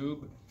of the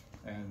tube,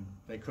 and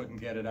they couldn't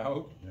get it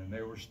out, and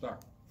they were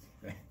stuck.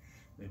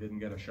 They didn't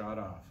get a shot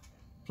off.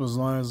 So as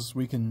long as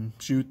we can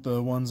shoot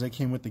the ones that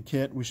came with the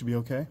kit, we should be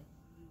okay?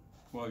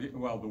 Well,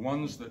 the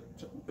ones that...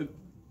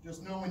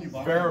 Just know when you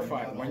buy.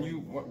 Verify, them, when you,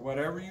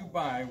 whatever you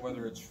buy,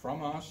 whether it's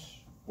from us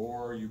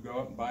or you go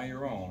out and buy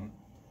your own,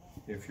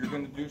 if you're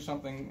gonna do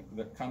something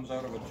that comes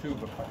out of a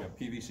tube,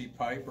 a PVC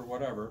pipe or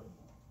whatever,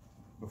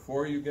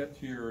 before you get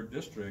to your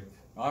district,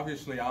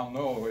 obviously I'll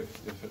know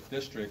if at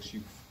districts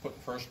you put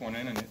the first one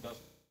in and it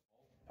doesn't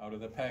out of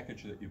the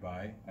package that you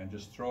buy, and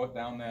just throw it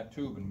down that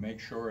tube and make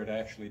sure it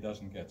actually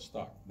doesn't get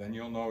stuck. Then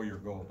you'll know you're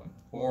golden.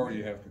 Or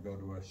you have to go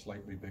to a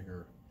slightly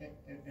bigger.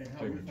 And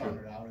how we found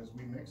it out is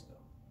we mixed them.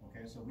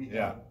 Okay, so we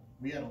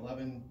had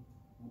 11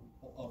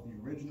 of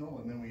the original,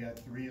 and then we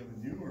had 3 of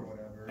the new or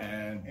whatever.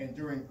 And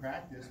during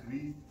practice,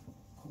 we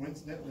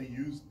coincidentally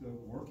used the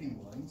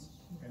working ones,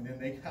 and then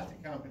they got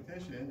the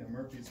competition, and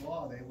Murphy's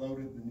Law, they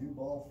loaded the new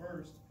ball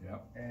first.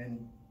 Yep.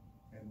 And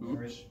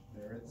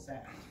there it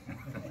sat.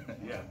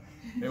 Yeah,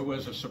 it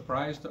was a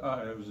surprise to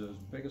us. It was as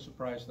big a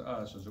surprise to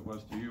us as it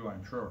was to you,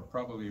 I'm sure.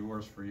 Probably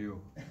worse for you,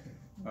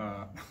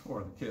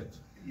 or the kids.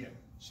 Yeah.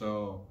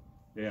 So,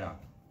 yeah,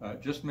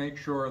 just make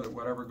sure that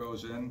whatever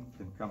goes in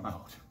can come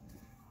out.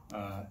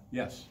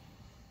 Yes?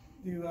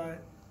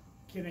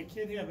 Can a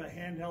kid have a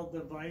handheld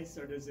device,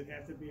 or does it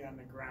have to be on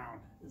the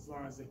ground, as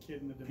long as the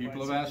kid and the device?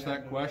 People have asked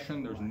that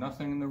question. There's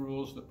nothing in the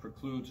rules that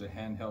precludes a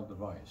handheld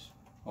device.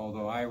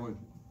 Although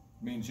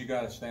means you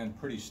gotta stand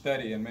pretty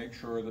steady and make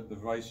sure that the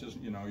device is,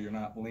 you're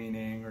not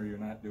leaning or you're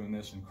not doing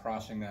this and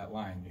crossing that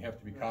line. You have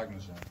to be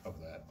cognizant of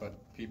that. But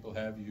people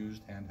have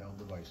used handheld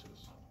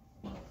devices.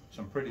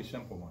 Some pretty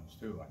simple ones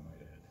too, I might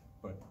add.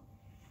 But,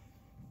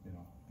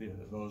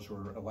 those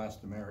were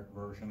elastomeric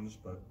versions,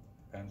 but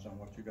depends on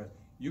what you got.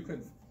 You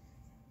could,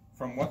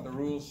 from what the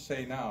rules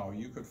say now,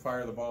 you could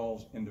fire the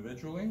balls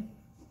individually,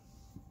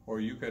 or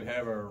you could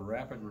have a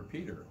rapid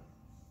repeater.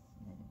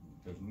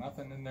 There's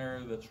nothing in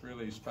there that's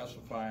really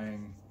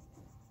specifying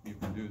you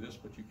can do this,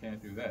 but you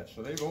can't do that.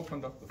 So they've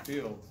opened up the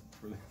field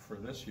for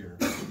this year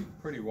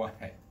pretty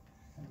wide.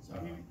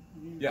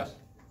 Yes?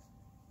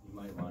 You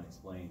might want to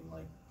explain,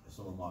 like, if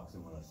someone walks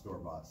in with a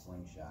store-bought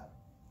slingshot,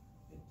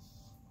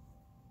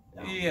 it's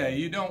down. Yeah,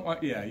 you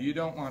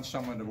don't want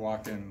someone to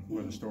walk in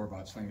with a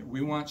store-bought sling.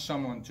 We want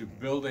someone to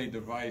build a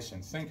device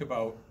and think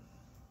about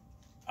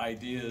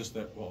ideas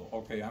that, well,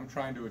 okay, I'm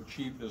trying to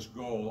achieve this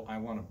goal. I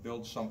want to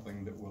build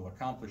something that will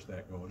accomplish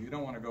that goal. You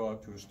don't want to go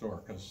out to a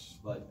store because.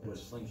 But with a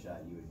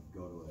slingshot, you would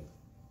go to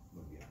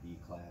a B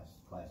class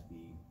B,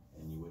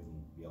 and you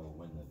wouldn't be able to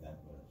win the event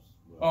with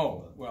us.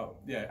 Oh, well,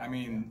 yeah. I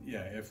mean,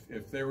 yeah.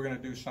 If they were going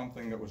to do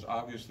something that was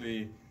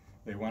obviously,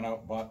 they went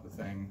out, bought the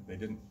thing, they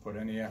didn't put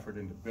any effort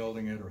into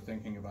building it or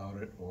thinking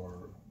about it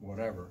or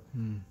whatever,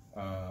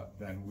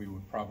 then we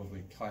would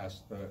probably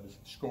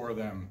score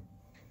them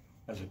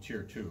as a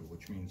tier 2,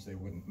 which means they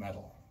wouldn't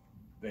medal.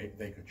 They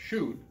could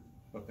shoot,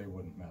 but they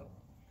wouldn't medal.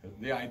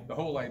 The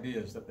whole idea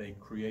is that they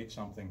create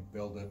something,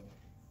 build it,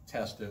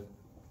 test it,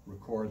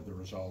 record the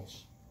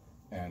results,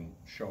 and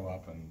show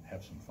up and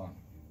have some fun.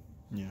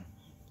 Yeah.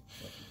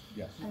 But,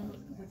 yes.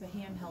 With a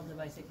handheld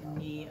device, it can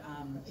be,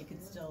 it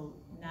could still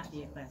not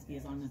be a Class B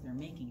as long as they're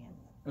making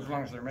it. As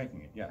long as they're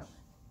making it, yes.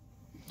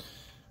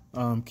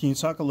 Can you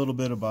talk a little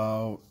bit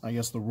about, I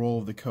guess, the role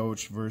of the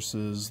coach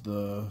versus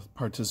the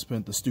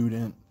participant, the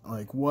student?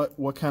 Like,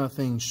 what kind of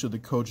things should the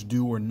coach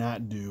do or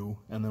not do,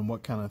 and then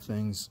what kind of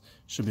things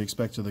should be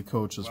expected of the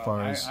coach as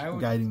far as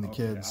guiding the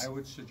kids? I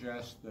would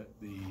suggest that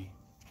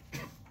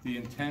the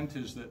intent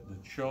is that the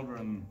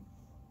children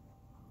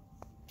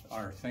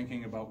are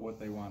thinking about what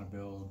they want to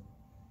build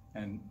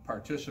and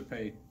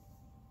participate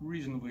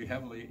reasonably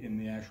heavily in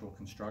the actual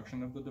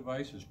construction of the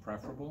device is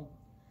preferable.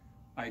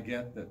 I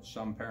get that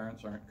some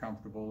parents aren't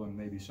comfortable and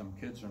maybe some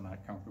kids are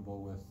not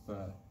comfortable with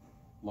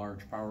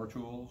large power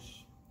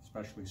tools,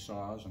 especially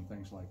saws and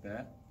things like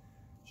that.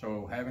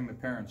 So having the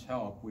parents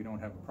help, we don't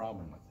have a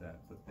problem with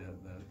that. But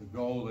the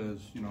goal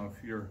is,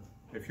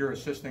 if you're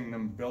assisting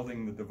them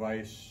building the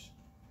device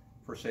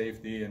for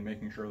safety and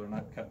making sure they're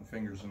not cutting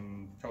fingers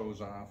and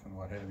toes off and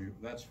what have you,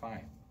 that's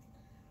fine.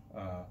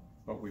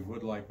 But we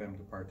would like them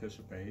to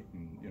participate,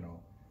 and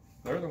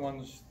they're the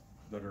ones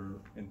that are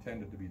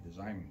intended to be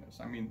designing this.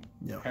 I mean,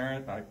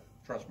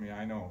 trust me,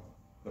 I know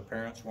the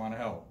parents want to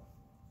help,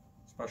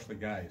 especially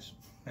guys.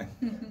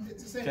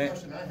 It's the same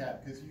question I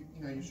have, because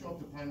you show up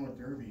to Pinewood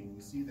Derby and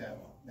you see that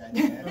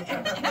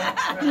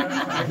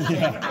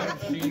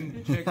I've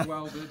seen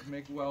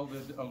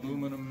MIG-welded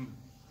aluminum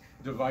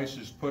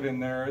devices put in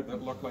there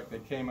that look like they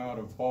came out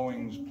of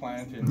Boeing's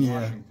plant in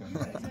Washington.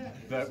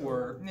 That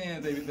were,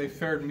 they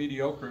fared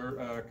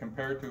mediocre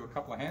compared to a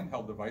couple of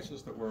handheld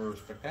devices that were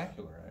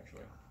spectacular,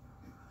 actually.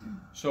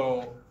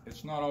 So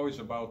it's not always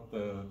about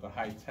the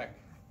high tech.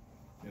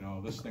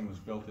 This thing was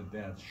built in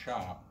Dad's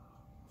shop.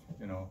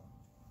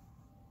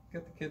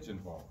 Get the kids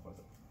involved with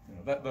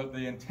it.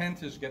 The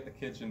intent is get the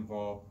kids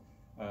involved.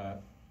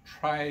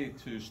 Try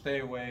to stay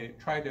away.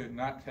 Try to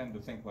not tend to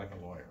think like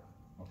a lawyer,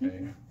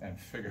 okay? And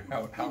figure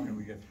out how can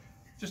we get.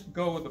 Just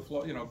go with the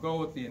flow. Go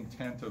with the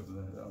intent of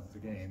the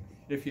game.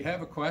 If you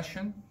have a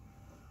question,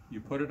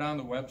 you put it on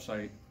the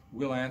website.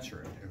 We'll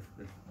answer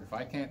it. If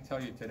I can't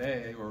tell you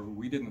today, or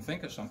we didn't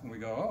think of something, we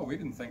go, oh, we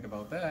didn't think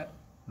about that.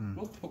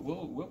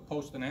 We'll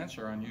post an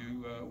answer on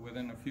you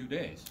within a few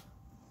days.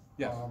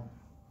 Yes.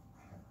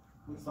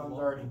 My son's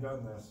already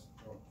done this.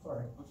 Oh,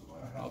 sorry.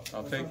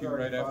 I'll take you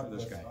right after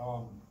this guy.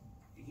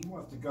 He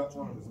wants to gut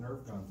one of his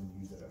Nerf guns and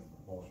use it as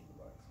a propulsion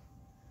device.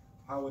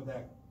 How would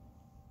that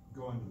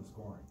go into the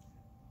scoring?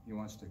 He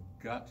wants to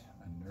gut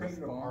a Take Nerf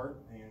it ball?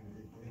 apart, and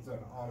it's an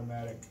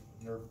automatic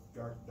Nerf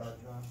dart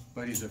gun.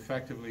 But he's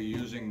effectively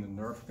using the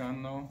Nerf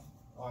gun, though?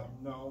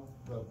 No,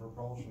 the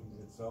propulsion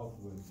itself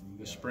was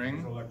The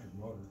spring? electric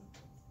motor.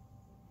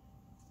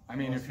 I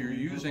mean, if you're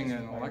using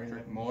an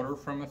electric motor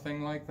from a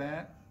thing like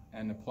that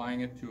and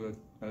applying it to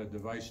a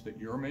device that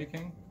you're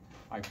making,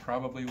 I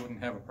probably wouldn't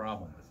have a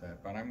problem with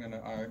that. But I'm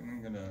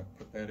gonna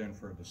put that in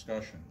for a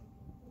discussion.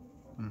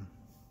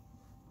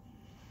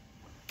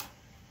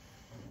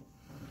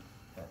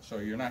 So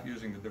you're not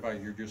using the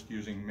device, you're just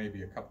using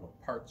maybe a couple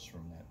of parts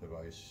from that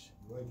device.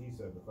 Like he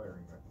said, the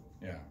firing mechanism.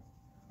 Yeah,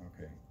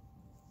 okay.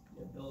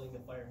 Yeah, building the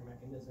firing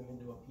mechanism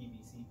into a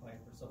PVC pipe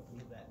or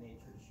something of that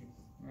nature to shoot.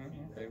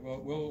 Okay,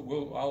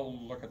 well,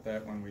 I'll look at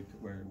that when we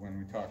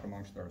talk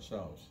amongst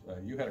ourselves.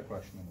 You had a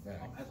question in the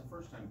back. As a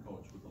first-time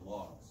coach with the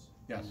logs,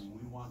 yes, do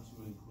we want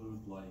to include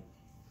like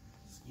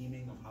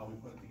scheming of how we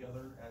put it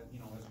together, as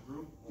as a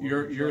group?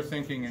 You're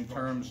thinking in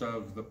terms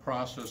of the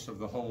process of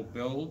the whole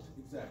build?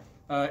 Exactly.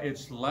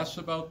 It's less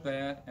about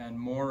that and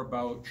more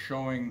about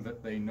showing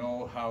that they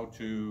know how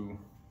to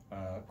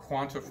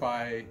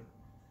quantify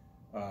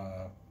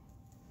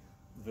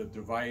the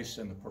device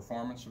and the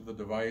performance of the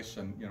device,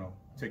 and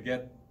to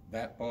get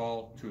that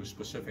ball to a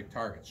specific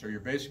target. So you're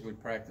basically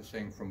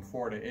practicing from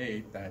 4 to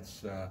 8.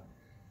 That's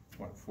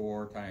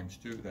 4 times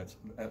 2. That's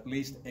at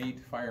least 8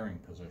 firing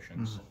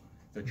positions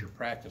that you're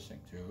practicing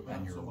to,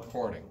 and you're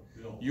recording.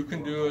 You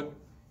can do it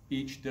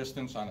each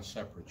distance on a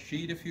separate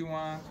sheet if you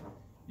want.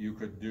 You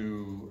could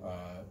do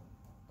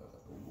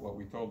what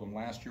we told them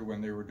last year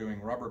when they were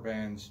doing rubber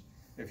bands.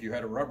 If you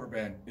had a rubber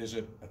band, is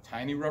it a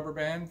tiny rubber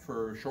band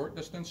for short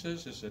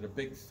distances? Is it a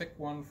big thick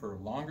one for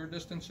longer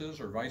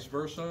distances, or vice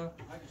versa?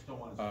 I just don't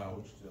want as a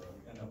coach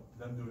to end up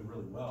them doing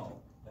really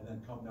well and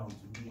then come down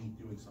to me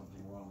doing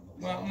something wrong.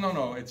 Well,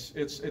 no.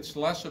 It's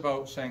less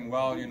about saying,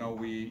 well,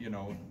 we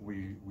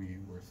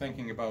were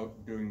thinking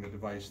about doing the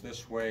device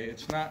this way.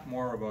 It's not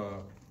more of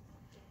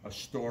a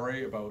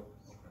story about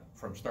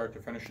from start to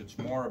finish. It's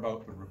more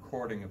about the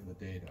recording of the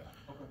data.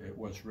 Okay. It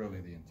was really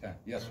the intent.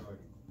 Yes.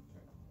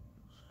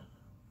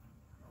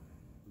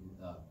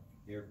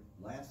 Air,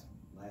 last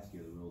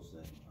year the rules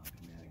said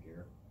kinetic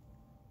air.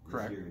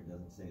 Correct. This year it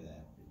doesn't say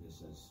that. It just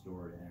says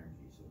stored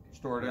energy. So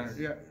stored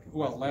energy. Yeah.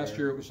 Well, last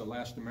year it was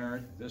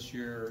elastomeric. This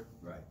year.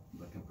 Right.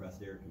 But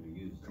compressed air can be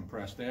used.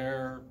 Compressed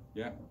air.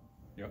 Yeah.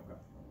 Yep. Okay.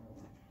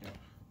 Yeah.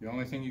 The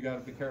only thing you got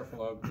to be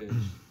careful of is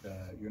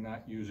you're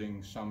not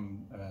using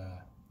some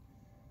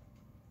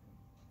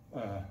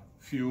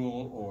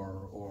fuel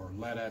or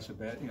lead acid,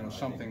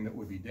 something that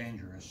would be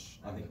dangerous.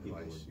 I think people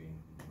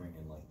would bring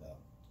in like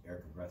the air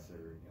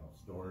compressor,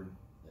 stored,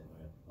 then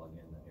we have to plug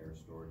in the air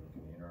stored in the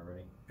container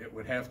already? It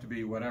would have to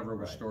be whatever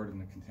was stored in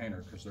the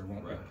container, because there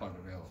won't be a plug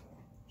available.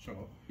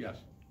 So, yes?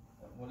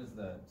 What is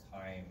the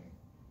time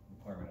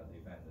requirement of the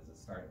event? Does it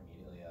start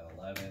immediately at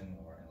 11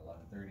 or at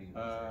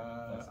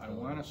 11:30? I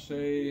want to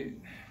say,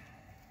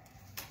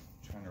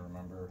 trying to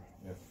remember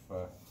if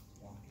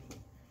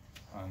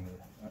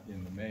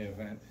in the May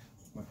event,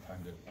 what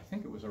time did I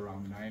think it was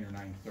around 9 or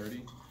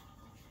 9:30.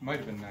 Might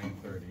have been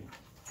 9:30.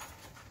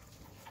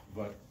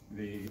 But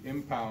the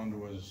impound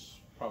was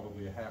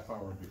probably a half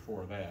hour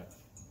before that.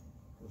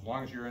 As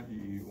long as you're in,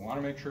 you want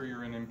to make sure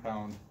you're in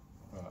impound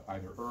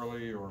either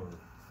early or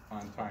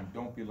on time.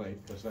 Don't be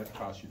late, because that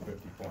costs you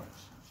 50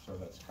 points. So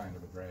that's kind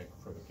of a drag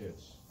for the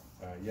kids.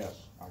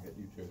 Yes, I'll get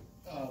you too.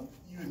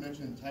 You had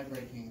mentioned tie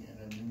breaking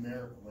and a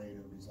numeric way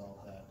to resolve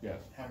that. Yes.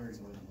 Primary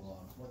related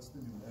logs. What's the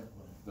numeric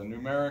way? The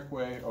numeric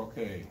way,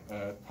 okay.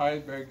 Tie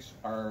breaks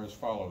are as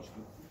follows.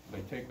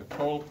 They take the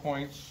total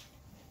points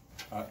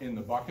in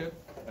the bucket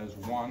as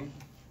 1.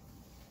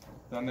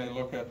 Then they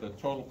look at the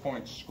total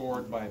points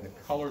scored by the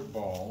colored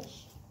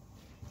balls.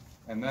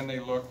 And then they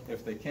look,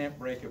 if they can't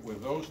break it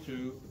with those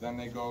 2, then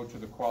they go to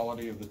the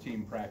quality of the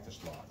team practice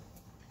log.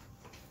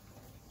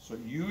 So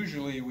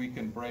usually we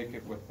can break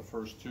it with the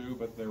first 2,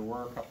 but there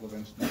were a couple of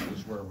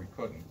instances where we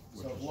couldn't.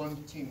 So if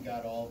one team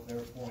got all of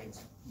their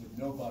points with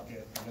no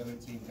bucket, another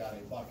team got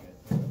a bucket,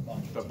 then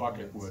the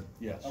bucket would,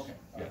 yes. Okay.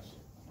 Yes.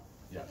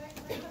 Yes.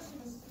 My question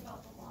was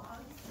about the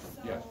logs.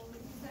 So yes.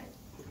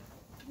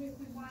 If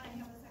we want to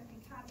have a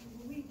second copy,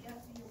 will we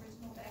get the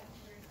original back at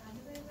the very end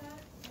of the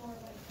event? Or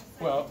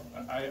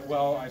like a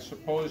Well, I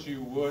suppose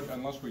you would,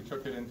 unless we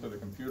took it into the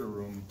computer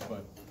room,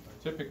 but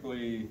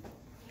typically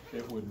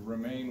it would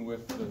remain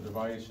with the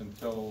device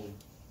until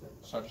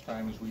such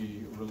time as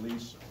we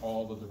release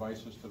all the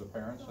devices to the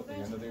parents at the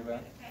end of the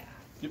event.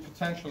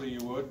 Potentially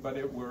you would, but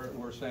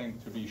we're saying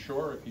to be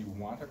sure, if you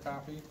want a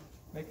copy,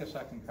 make a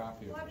second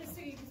copy of it. Well, I'm just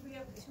saying because we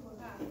have 2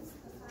 events,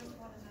 the first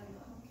one and then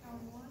the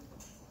county one.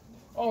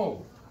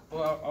 Oh,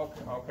 well,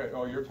 okay.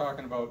 Oh, you're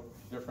talking about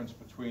difference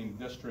between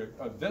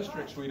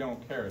districts. We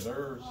don't care.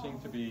 There seem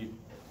to be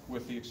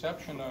with the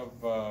exception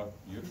of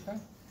Utica,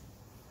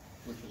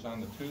 which is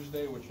on the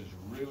Tuesday, which is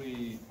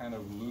really kind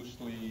of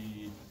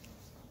loosely,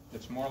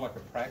 it's more like a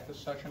practice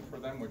session for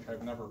them, which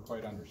I've never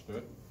quite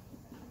understood.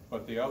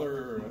 But the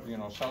other, you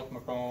know, South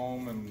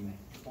Macomb and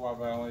Chippewa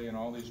Valley and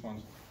all these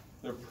ones,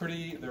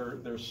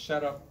 they're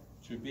set up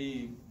to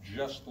be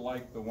just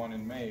like the one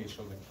in May,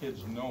 so the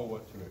kids know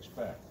what to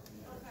expect.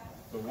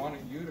 The one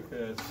at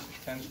Utica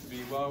tends to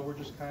be, well, we're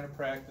just kind of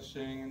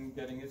practicing and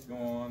getting it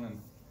going, and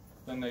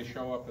then they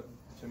show up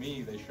to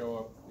me, they show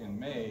up in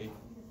May,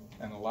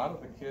 and a lot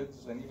of the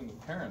kids and even the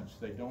parents,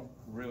 they don't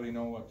really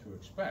know what to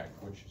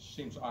expect, which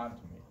seems odd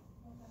to me.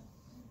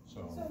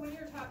 So when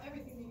you're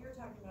everything that you're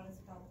talking about is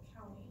about the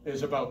county.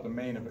 Is about the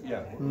main of it,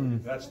 yeah.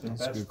 That's the one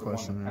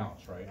that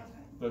counts, right? Okay.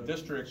 The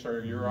districts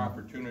are your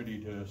opportunity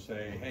to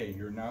say, hey,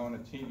 you're now in a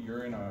team,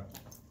 you're in a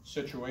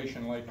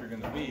situation like you're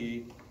going to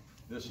be.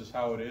 This is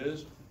how it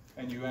is,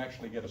 and you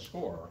actually get a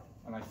score.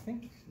 And I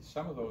think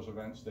some of those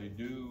events they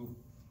do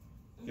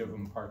give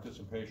them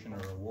participation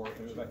or award.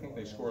 I think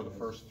they score the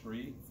first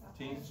 3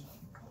 teams.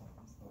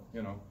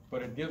 You know,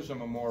 but it gives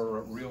them a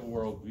more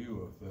real-world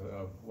view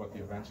of what the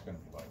event's going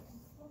to be like.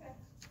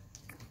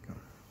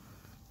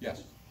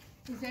 Yes.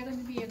 Is that going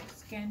to be a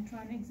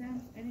Scantron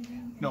exam?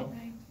 Anything? No,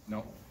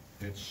 no.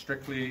 It's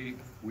strictly,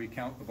 we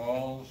count the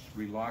balls,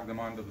 we log them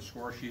onto the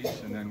score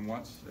sheets, and then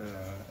once,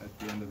 at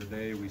the end of the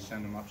day, we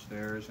send them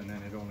upstairs, and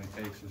then it only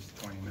takes us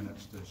 20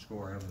 minutes to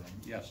score everything.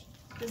 Yes?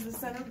 Does the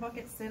center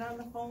bucket sit on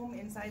the foam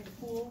inside the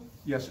pool?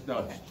 Yes, it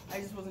does. Okay. I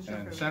just wasn't sure.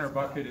 And center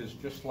bucket is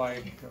just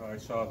like, I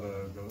saw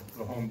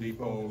the Home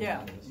Depot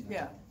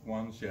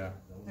ones, yeah.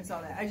 I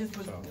saw that. I just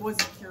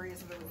wasn't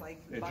curious if it was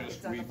like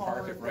buckets on the foam. We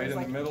park it right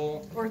in the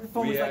middle. Or the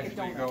foam we is like a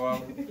actually donut. go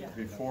out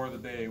before the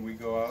day. We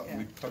go out and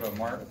we put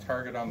a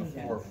target on the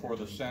floor for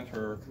the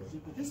center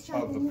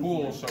of the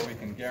pool, so we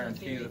can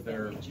guarantee that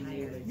they're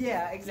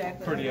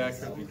pretty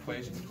accurately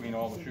placed between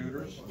all the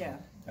shooters. Yeah.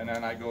 And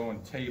then I go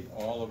and tape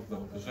all of the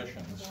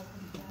positions.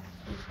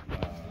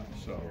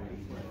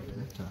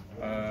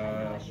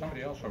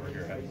 Somebody else over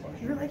here had a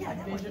question. Really?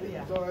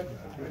 Yeah. So,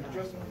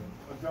 just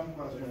a dumb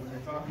question. When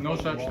you're talking No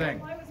about such the thing.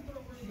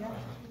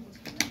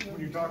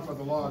 When you're talking about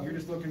the log, you're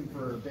just looking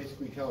for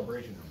basically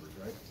calibration numbers,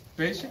 right?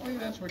 Basically,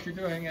 that's what you're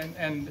doing,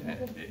 and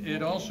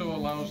it also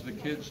allows the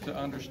kids to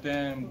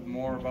understand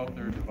more about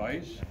their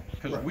device,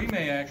 because we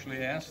may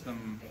actually ask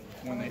them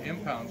when they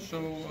impound, so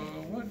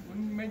what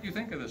made you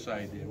think of this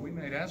idea? We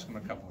might ask them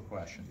a couple of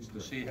questions to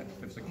see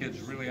if the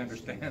kids really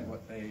understand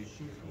what they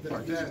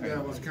participate in.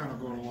 That was kind of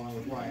going along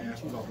with why I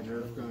asked about the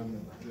Nerf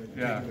gun,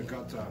 taking the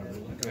guts out of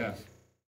it. Yeah.